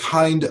is a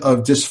kind of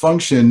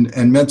dysfunction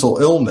and mental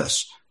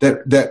illness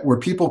that where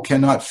people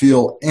cannot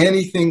feel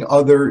anything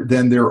other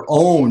than their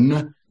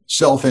own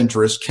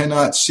self-interest,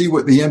 cannot see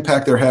what the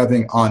impact they're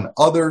having on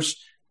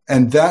others,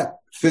 and that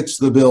fits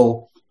the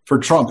bill for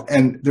Trump.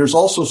 And there's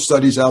also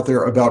studies out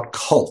there about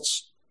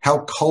cults, how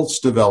cults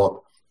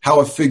develop, how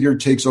a figure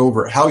takes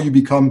over, how you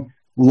become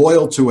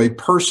loyal to a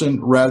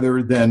person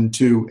rather than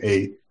to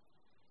a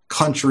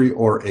country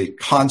or a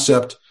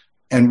concept,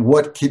 and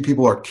what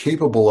people are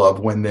capable of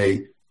when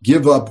they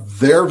give up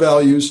their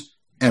values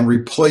and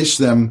replace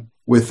them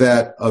with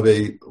that of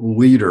a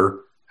leader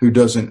who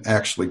doesn't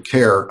actually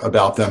care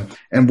about them.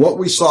 And what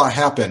we saw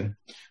happen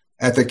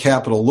at the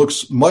Capitol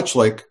looks much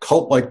like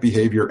cult-like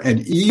behavior and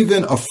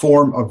even a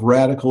form of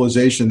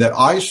radicalization that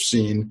I've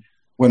seen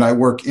when I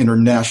work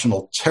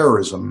international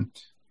terrorism.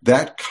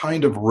 That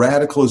kind of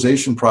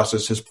radicalization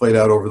process has played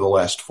out over the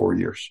last 4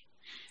 years.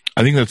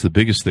 I think that's the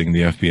biggest thing.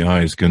 The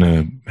FBI is going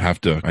to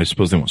have to, I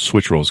suppose they won't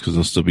switch roles because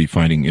they'll still be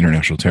fighting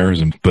international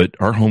terrorism. But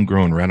our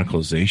homegrown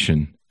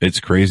radicalization,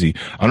 it's crazy.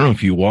 I don't know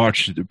if you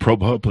watched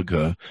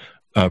ProPublica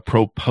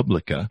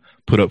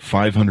put up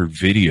 500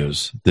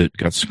 videos that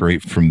got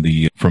scraped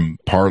from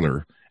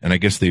Parler. And I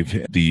guess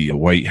the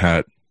white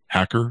hat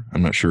hacker.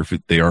 I'm not sure if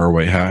they are a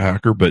white hat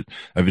hacker, but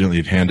evidently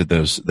they've handed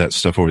that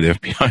stuff over to the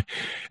FBI.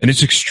 And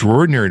it's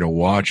extraordinary to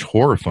watch,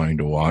 horrifying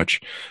to watch.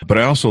 But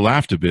I also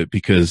laughed a bit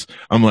because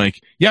I'm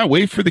like, yeah,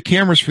 wait for the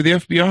cameras for the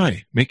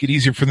FBI. Make it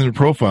easier for them to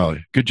profile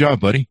you. Good job,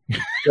 buddy.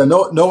 Yeah,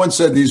 no one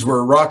said these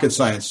were rocket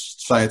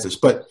scientists,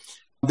 but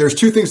there's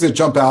two things that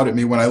jump out at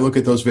me when I look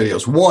at those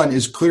videos. One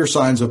is clear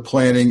signs of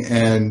planning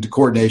and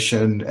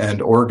coordination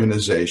and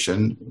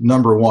organization,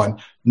 number one.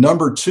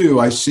 Number two,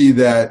 I see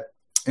that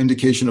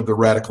indication of the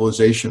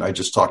radicalization I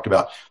just talked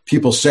about.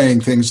 People saying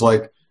things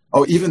like,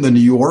 oh, even the New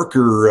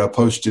Yorker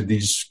posted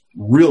these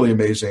really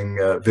amazing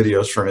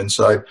videos from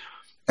inside.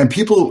 And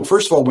people,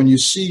 first of all, when you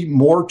see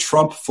more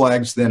Trump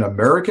flags than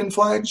American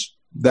flags,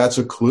 that's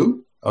a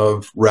clue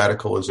of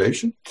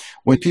radicalization.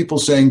 When people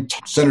saying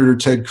Senator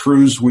Ted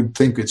Cruz would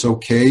think it's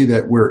okay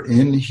that we're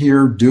in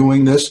here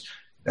doing this,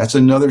 that's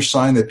another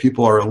sign that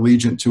people are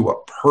allegiant to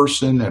a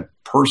person and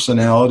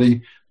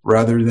personality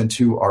rather than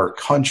to our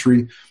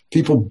country.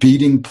 People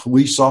beating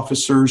police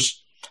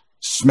officers,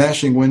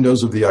 smashing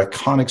windows of the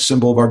iconic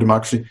symbol of our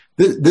democracy.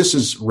 This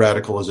is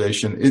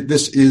radicalization.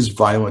 This is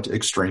violent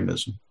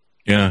extremism.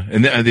 Yeah,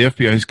 and the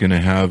FBI is going to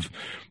have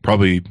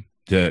probably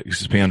to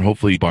expand.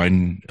 Hopefully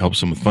Biden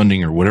helps them with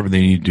funding or whatever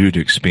they need to do to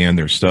expand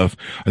their stuff.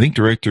 I think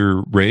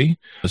Director Wray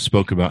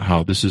spoke about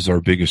how this is our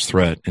biggest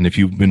threat. And if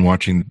you've been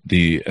watching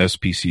the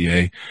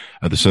SPCA,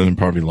 the Southern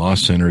Poverty Law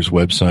Center's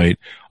website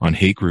on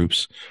hate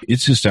groups,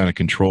 it's just out of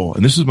control.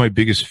 And this is my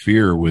biggest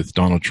fear with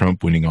Donald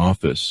Trump winning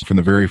office. From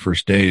the very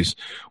first days,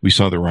 we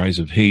saw the rise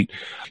of hate.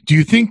 Do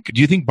you think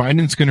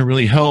Biden's going to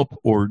really help,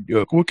 or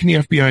what can the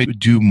FBI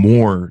do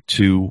more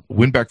to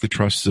win back the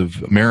trust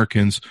of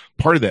Americans?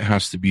 Part of that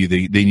has to be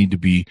they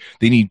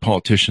need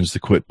politicians to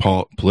quit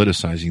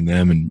politicizing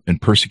them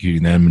and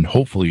persecuting them, and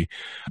hopefully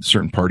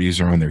certain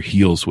parties are on their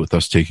heels with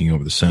us taking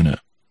over the Senate.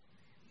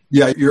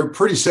 Yeah, you're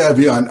pretty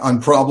savvy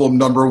on problem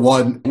number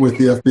one with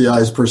the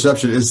FBI's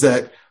perception is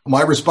that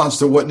my response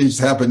to what needs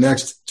to happen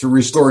next to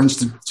restore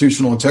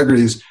institutional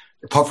integrity is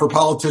for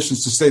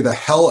politicians to stay the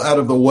hell out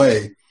of the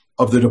way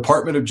of the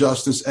Department of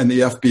Justice and the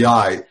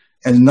FBI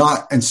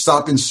and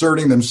stop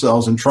inserting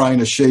themselves and trying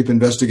to shape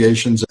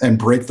investigations and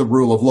break the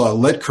rule of law.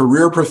 Let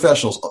career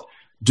professionals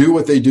do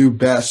what they do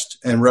best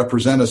and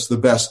represent us the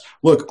best.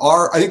 Look,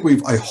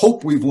 I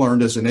hope we've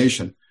learned as a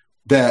nation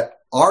that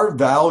our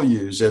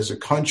values as a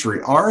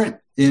country aren't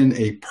in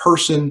a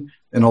person,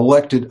 an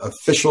elected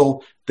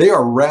official. They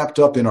are wrapped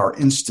up in our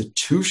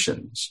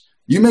institutions.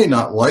 You may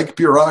not like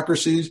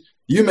bureaucracies.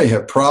 You may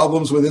have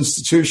problems with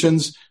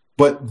institutions,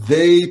 but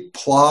they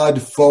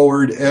plod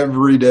forward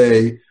every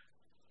day,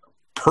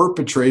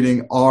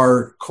 perpetrating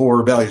our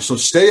core values. So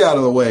stay out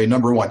of the way,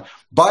 number one.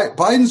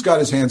 Biden's got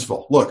his hands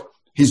full. Look,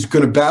 he's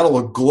going to battle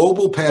a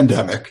global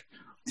pandemic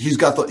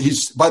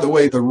he's, by the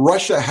way, the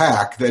Russia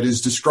hack that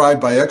is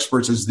described by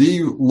experts as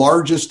the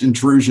largest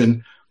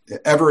intrusion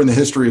ever in the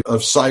history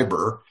of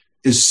cyber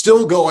is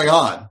still going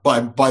on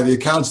by the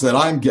accounts that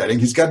I'm getting.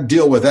 He's got to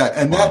deal with that.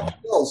 And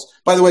that kills,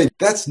 by the way,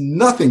 that's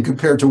nothing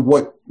compared to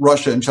what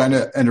Russia and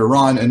China and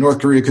Iran and North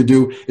Korea could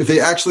do if they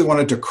actually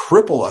wanted to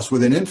cripple us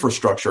with an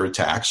infrastructure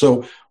attack.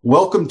 So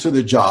welcome to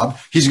the job.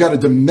 He's got a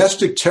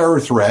domestic terror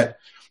threat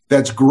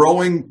that's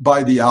growing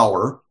by the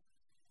hour.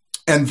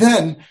 And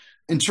then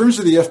in terms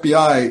of the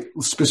FBI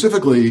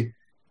specifically,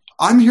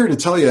 I'm here to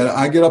tell you,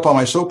 I get up on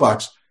my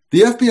soapbox,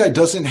 the FBI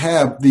doesn't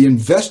have the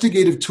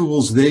investigative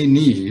tools they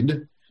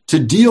need to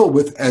deal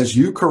with, as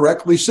you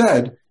correctly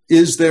said,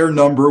 is their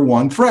number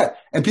one threat.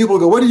 And people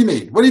go, what do you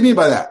mean? What do you mean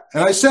by that?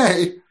 And I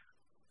say,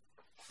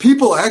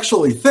 people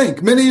actually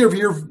think, many of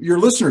your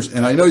listeners,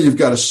 and I know you've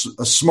got a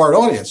smart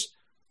audience,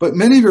 but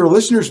many of your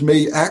listeners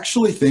may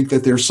actually think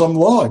that there's some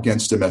law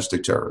against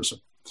domestic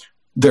terrorism.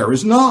 There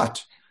is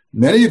not.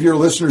 Many of your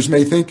listeners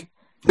may think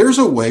there's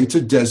a way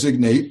to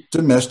designate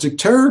domestic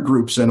terror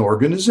groups and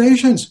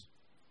organizations.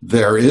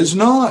 There is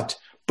not.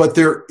 But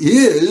there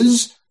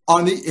is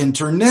on the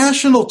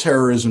international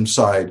terrorism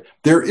side.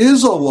 There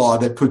is a law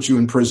that puts you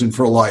in prison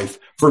for life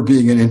for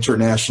being an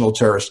international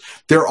terrorist.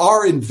 There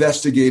are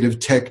investigative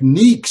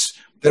techniques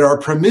that are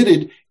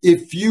permitted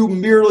if you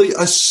merely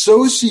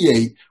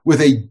associate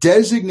with a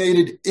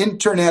designated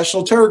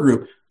international terror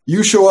group.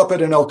 You show up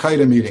at an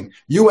Al-Qaeda meeting.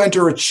 You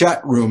enter a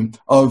chat room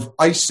of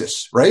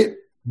ISIS, right?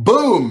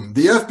 Boom,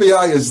 the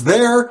FBI is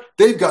there.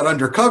 They've got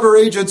undercover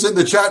agents in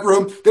the chat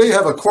room. They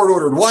have a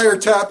court-ordered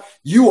wiretap.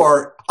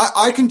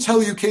 I can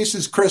tell you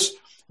cases, Chris,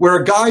 where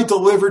a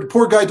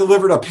poor guy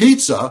delivered a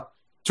pizza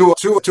to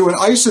an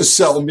ISIS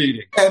cell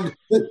meeting. And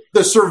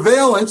the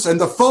surveillance and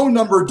the phone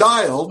number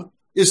dialed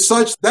is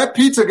such that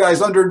pizza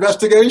guy's under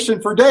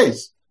investigation for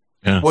days.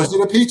 Yeah. Was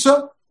it a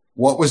pizza?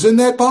 What was in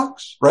that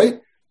box,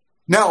 right?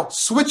 Now,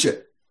 switch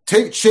it.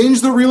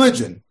 Change the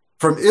religion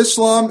from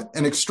Islam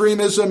and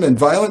extremism and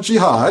violent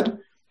jihad,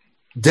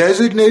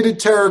 designated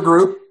terror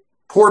group,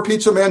 poor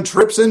pizza man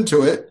trips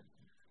into it.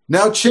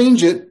 Now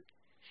change it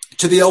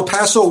to the El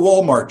Paso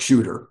Walmart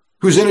shooter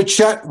who's in a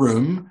chat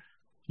room,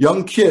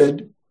 young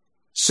kid,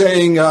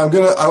 saying, I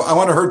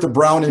want to hurt the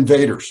brown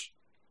invaders.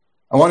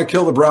 I want to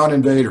kill the brown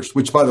invaders,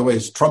 which, by the way,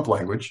 is Trump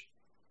language.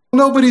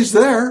 Nobody's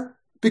there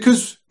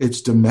because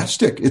it's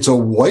domestic. It's a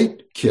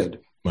white kid.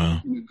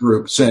 Wow.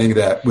 Group saying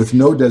that with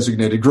no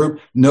designated group,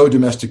 no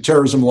domestic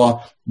terrorism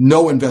law,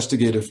 no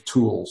investigative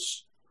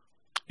tools.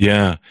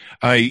 Yeah.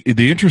 The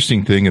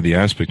interesting thing of the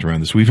aspect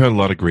around this, we've had a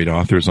lot of great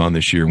authors on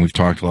this year, and we've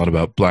talked a lot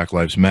about Black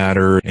Lives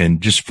Matter.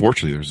 And just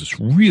fortunately, there's this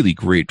really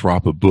great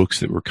drop of books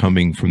that were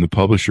coming from the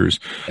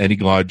publishers. Eddie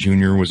Glaude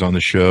Jr. was on the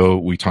show.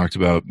 We talked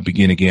about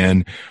Begin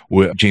Again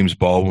with James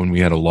Baldwin. We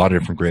had a lot of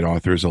different great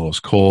authors, Ellis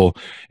Cole,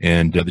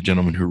 and the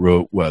gentleman who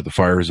wrote The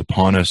Fire is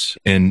Upon Us,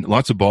 and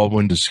lots of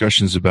Baldwin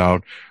discussions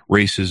about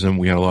racism.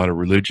 We had a lot of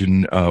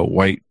religion,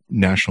 white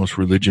nationalist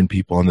religion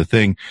people on the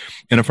thing.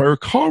 And if I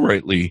recall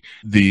rightly,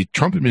 the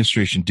Trump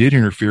administration did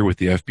interfere with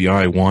the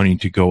FBI wanting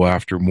to go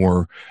after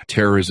more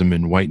terrorism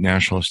and white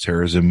nationalist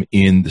terrorism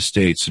in the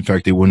States. In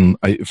fact, they wouldn't,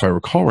 if I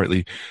recall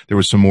rightly, there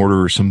was some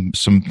order or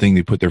something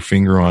they put their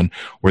finger on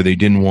where they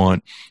didn't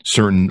want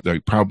certain,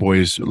 like Proud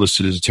Boys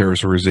listed as a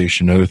terrorist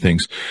organization and other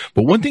things.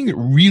 But one thing that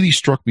really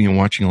struck me in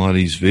watching a lot of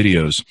these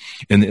videos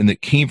and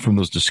that came from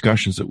those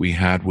discussions that we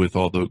had with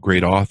all the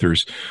great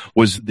authors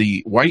was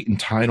the white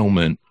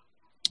entitlement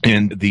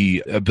and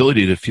the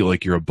ability to feel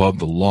like you're above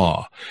the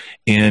law.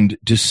 And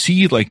to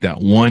see like that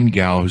one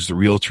gal who's the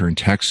realtor in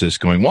Texas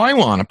going, well, I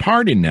want a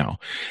pardon now.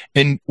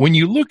 And when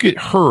you look at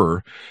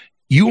her,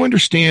 you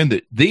understand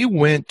that they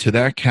went to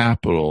that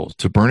Capitol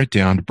to burn it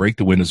down, to break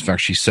the windows. In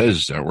fact, she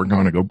says, we're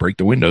going to go break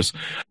the windows.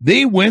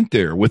 They went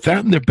there with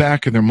that in the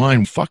back of their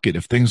mind. Fuck it.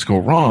 If things go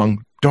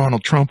wrong,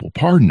 Donald Trump will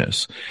pardon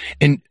us.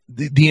 And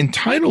the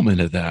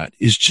entitlement of that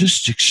is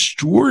just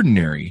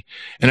extraordinary.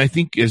 And I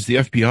think as the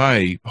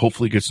FBI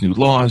hopefully gets new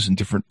laws and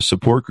different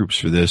support groups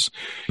for this,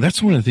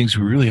 that's one of the things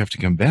we really have to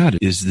combat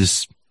is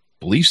this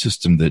belief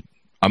system that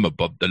I'm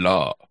above the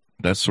law,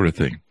 that sort of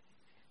thing.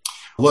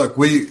 Look,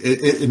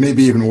 it may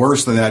be even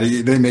worse than that.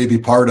 They may be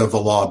part of the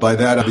law. By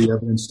that, the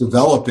evidence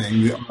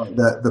developing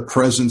that the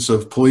presence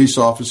of police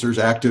officers,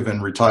 active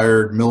and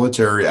retired,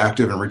 military,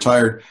 active and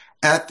retired,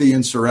 at the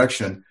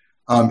insurrection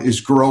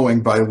is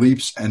growing by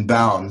leaps and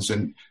bounds.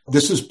 And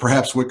this is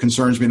perhaps what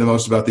concerns me the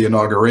most about the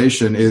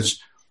inauguration is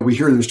we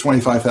hear there's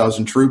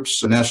 25,000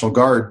 troops, the National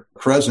Guard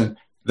present.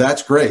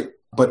 That's great.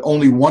 But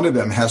only one of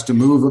them has to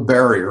move a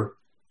barrier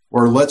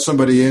or let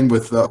somebody in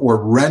with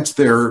or rent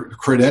their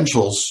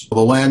credentials, the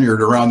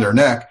lanyard around their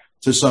neck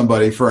to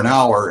somebody for an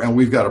hour, and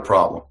we've got a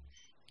problem.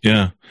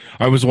 Yeah.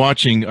 I was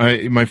watching,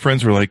 my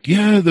friends were like,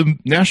 yeah, the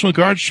National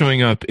Guard's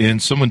showing up, and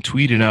someone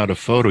tweeted out a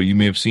photo. You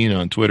may have seen it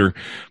on Twitter.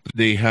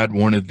 They had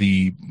one of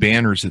the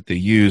banners that they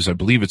use. I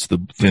believe it's the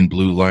thin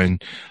blue line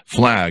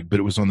flag, but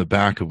it was on the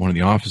back of one of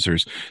the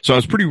officers. So I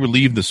was pretty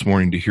relieved this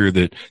morning to hear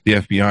that the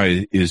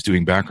FBI is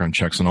doing background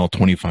checks on all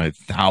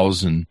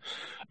 25,000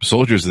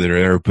 soldiers that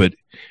are there. But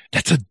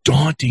that's a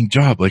daunting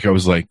job. Like, I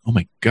was like, oh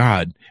my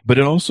God. But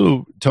it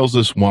also tells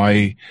us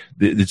why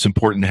it's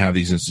important to have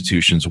these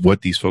institutions,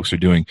 what these folks are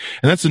doing.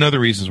 And that's another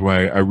reason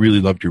why I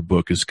really loved your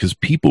book, is because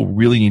people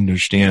really need to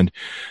understand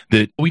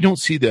that we don't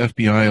see the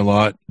FBI a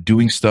lot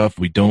doing stuff.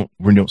 We don't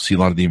see a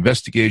lot of the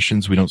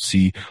investigations. We don't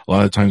see a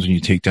lot of times when you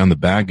take down the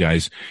bad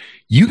guys.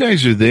 You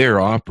guys are there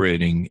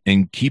operating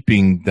and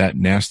keeping that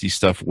nasty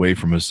stuff away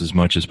from us as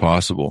much as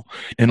possible.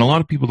 And a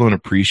lot of people don't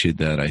appreciate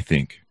that, I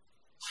think.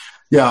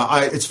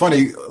 Yeah, it's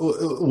funny.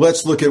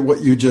 Let's look at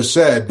what you just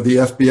said. The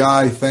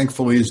FBI,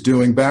 thankfully, is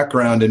doing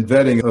background and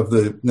vetting of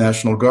the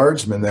National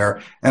Guardsmen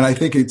there. And I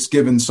think it's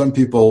given some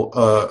people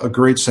a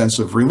great sense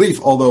of relief,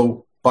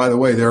 although, by the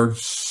way, there are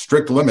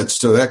strict limits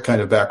to that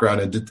kind of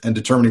background and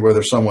determining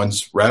whether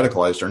someone's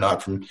radicalized or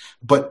not.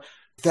 But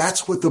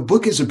that's what the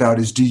book is about,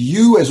 is do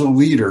you as a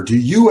leader, do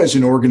you as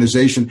an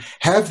organization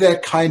have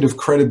that kind of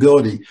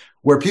credibility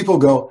where people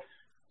go,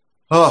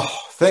 oh,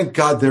 thank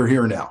God they're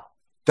here now.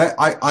 That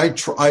I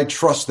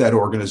trust that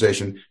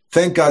organization.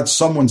 Thank God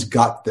someone's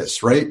got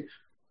this, right?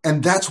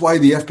 And that's why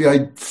the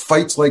FBI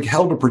fights like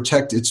hell to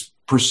protect its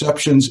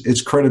perceptions,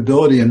 its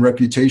credibility and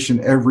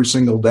reputation every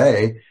single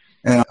day.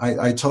 And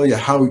I tell you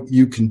how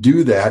you can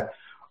do that.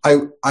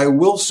 I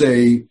will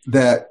say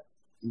that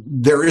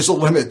there is a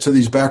limit to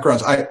these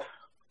backgrounds.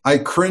 I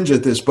cringe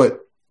at this, but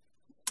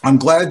I'm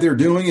glad they're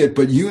doing it.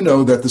 But you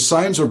know that the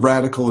signs of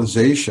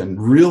radicalization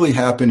really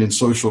happen in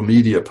social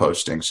media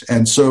postings.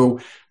 And so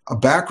a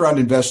background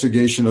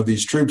investigation of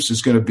these troops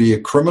is going to be a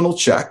criminal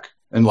check,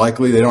 and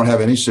likely they don't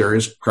have any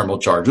serious criminal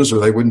charges or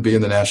they wouldn't be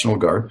in the National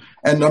Guard.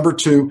 And number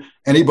two,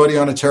 anybody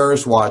on a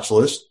terrorist watch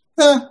list,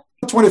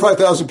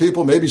 25,000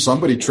 people, maybe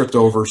somebody tripped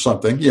over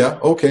something. Yeah,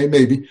 okay,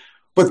 maybe.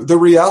 But the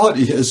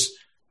reality is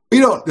the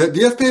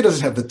FBI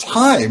doesn't have the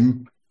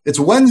time. It's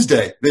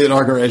Wednesday, the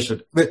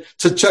inauguration,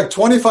 to check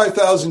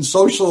 25,000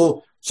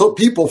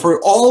 people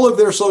for all of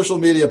their social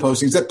media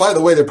postings that, by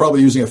the way, they're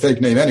probably using a fake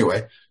name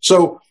anyway.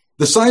 So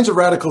the signs of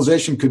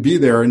radicalization could be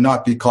there and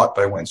not be caught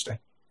by Wednesday.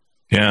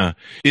 Yeah,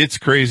 it's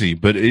crazy,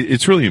 but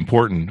it's really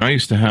important. I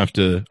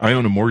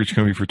owned a mortgage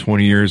company for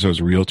 20 years. I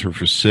was a realtor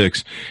for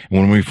 6. And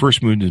when we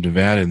first moved to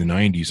Nevada in the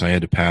 90s, I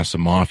had to pass a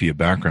mafia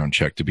background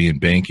check to be in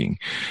banking.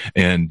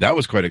 And that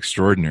was quite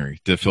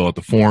extraordinary to fill out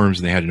the forms.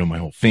 And they had to know my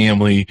whole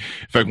family.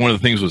 In fact, one of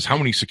the things was, how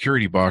many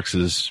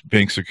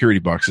bank security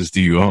boxes do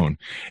you own?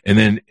 And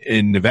then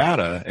in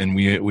Nevada, and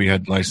we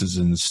had licenses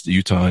in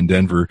Utah and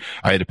Denver,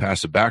 I had to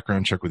pass a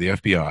background check with the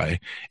FBI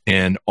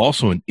and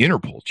also an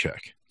Interpol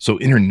check. So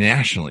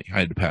internationally, I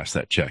had to pass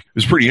that check. It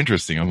was pretty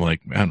interesting. I'm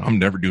like, man, I'm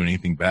never doing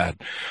anything bad.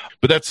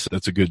 But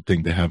that's a good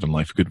thing to have in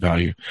life, good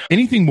value.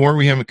 Anything more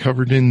we haven't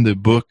covered in the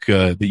book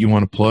that you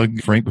want to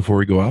plug, Frank, before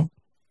we go out?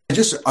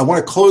 I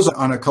want to close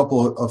on a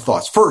couple of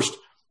thoughts. First,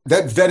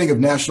 that vetting of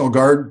National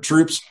Guard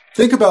troops,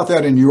 think about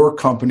that in your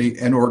company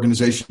and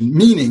organization,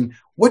 meaning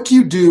what do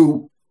you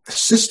do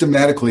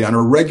systematically on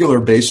a regular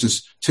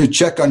basis to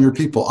check on your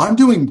people? I'm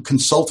doing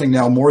consulting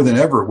now more than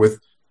ever with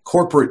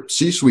corporate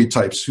C-suite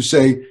types who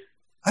say,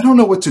 I don't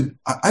know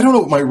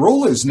what my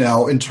role is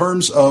now in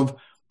terms of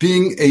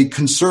being a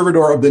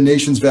conservator of the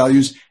nation's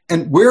values.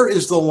 And where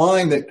is the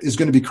line that is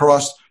going to be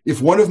crossed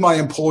if one of my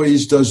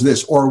employees does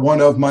this, or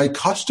one of my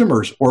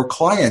customers or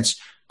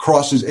clients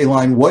crosses a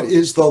line? What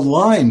is the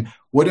line?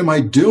 What am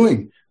I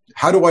doing?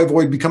 How do I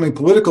avoid becoming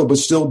political but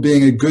still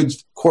being a good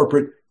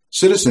corporate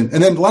citizen?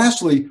 And then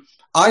lastly,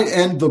 I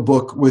end the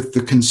book with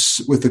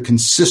the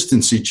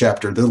consistency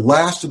chapter, the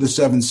last of the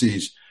 7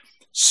 C's.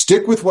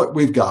 Stick with what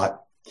we've got.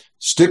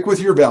 Stick with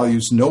your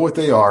values, know what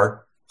they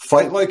are,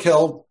 fight like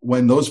hell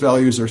when those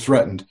values are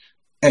threatened,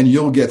 and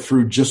you'll get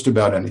through just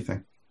about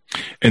anything.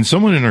 And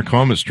someone in our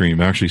comment stream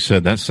actually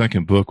said that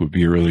second book would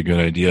be a really good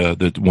idea,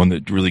 that one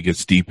that really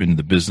gets deep into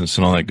the business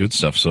and all that good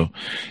stuff. So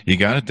you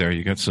got it there.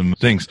 You got some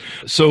things.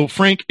 So,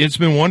 Frank, it's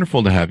been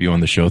wonderful to have you on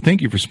the show.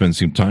 Thank you for spending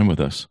some time with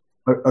us.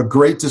 A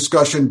great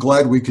discussion.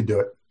 Glad we could do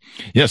it.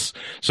 Yes.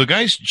 So,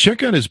 guys,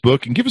 check out his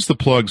book and give us the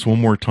plugs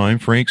one more time,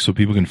 Frank, so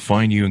people can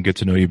find you and get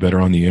to know you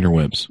better on the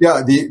interwebs.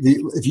 Yeah.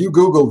 If you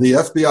Google The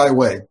FBI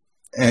Way,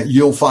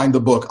 you'll find the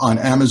book on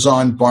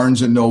Amazon,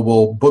 Barnes &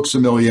 Noble, Books A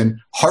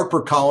Million.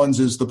 HarperCollins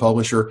is the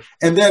publisher.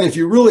 And then if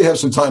you really have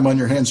some time on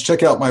your hands,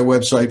 check out my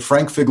website,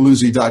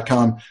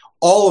 frankfigliuzzi.com.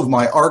 All of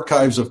my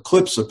archives of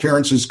clips,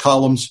 appearances,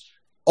 columns,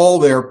 all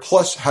there,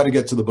 plus how to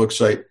get to the book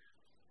site.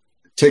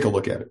 Take a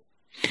look at it.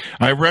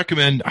 I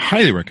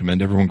highly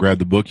recommend everyone grab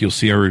the book. You'll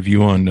see our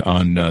review on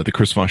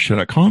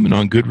thechrisvossshow.com and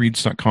on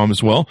goodreads.com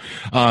as well.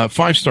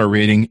 5-star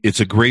rating.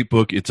 It's a great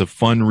book. It's a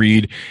fun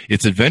read.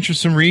 It's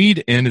adventuresome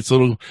read, and there's a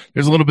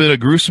little bit of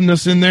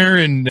gruesomeness in there.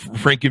 And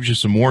Frank gives you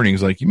some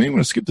warnings, like you may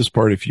want to skip this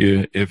part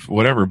if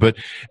whatever. But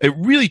it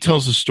really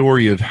tells the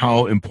story of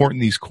how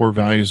important these core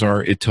values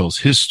are. It tells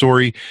his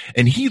story,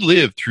 and he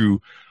lived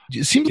through.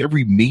 It seems like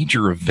every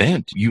major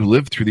event you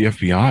lived through the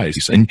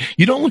FBI. And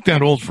you don't look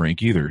that old,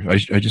 Frank, either. I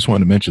just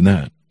wanted to mention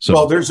that. So,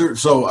 well,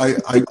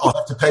 I'll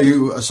have to pay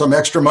you some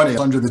extra money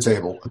under the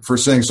table for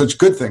saying such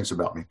good things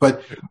about me.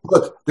 But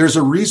look, there's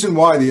a reason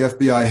why the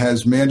FBI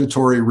has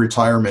mandatory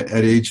retirement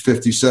at age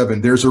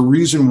 57. There's a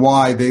reason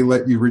why they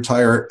let you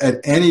retire at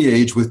any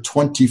age with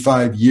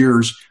 25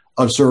 years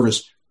of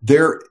service.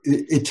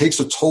 It takes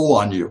a toll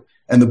on you.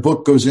 And the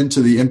book goes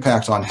into the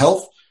impact on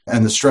health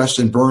and the stress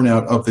and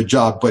burnout of the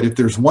job. But if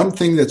there's one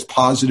thing that's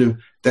positive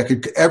that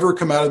could ever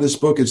come out of this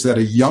book, it's that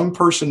a young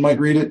person might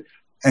read it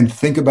and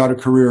think about a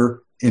career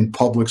in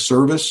public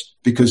service,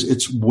 because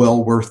it's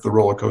well worth the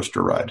roller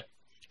coaster ride.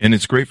 And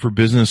it's great for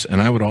business.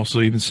 And I would also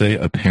even say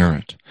a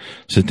parent.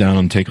 Sit down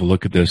and take a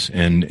look at this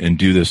and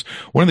do this.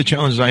 One of the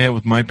challenges I had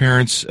with my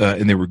parents,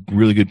 and they were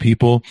really good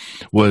people,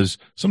 was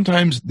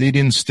sometimes they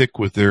didn't stick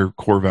with their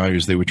core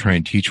values they would try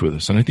and teach with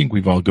us. And I think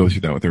we've all go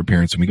through that with our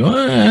parents, and we go,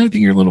 I think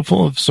you're a little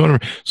full of soda.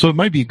 So it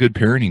might be a good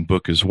parenting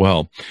book as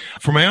well.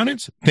 For my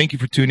audience, thank you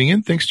for tuning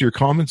in. Thanks to your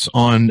comments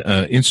on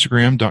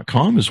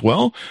Instagram.com as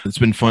well. It's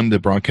been fun to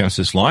broadcast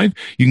this live.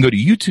 You can go to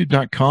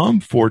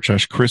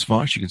youtube.com/Chris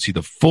Voss. You can see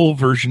the full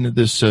version of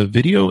this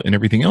video and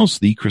everything else,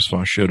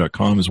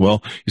 thechrisvossshow.com as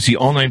well. You see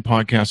all 9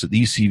 podcasts at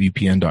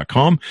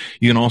thecvpn.com.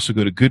 You can also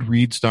go to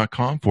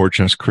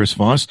goodreads.com/Chris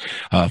Voss,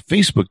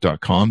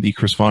 facebook.com, The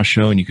Chris Voss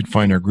Show, and you can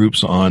find our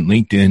groups on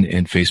LinkedIn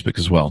and Facebook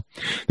as well.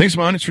 Thanks,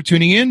 my audience, for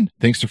tuning in.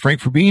 Thanks to Frank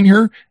for being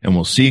here, and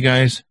we'll see you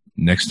guys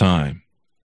next time.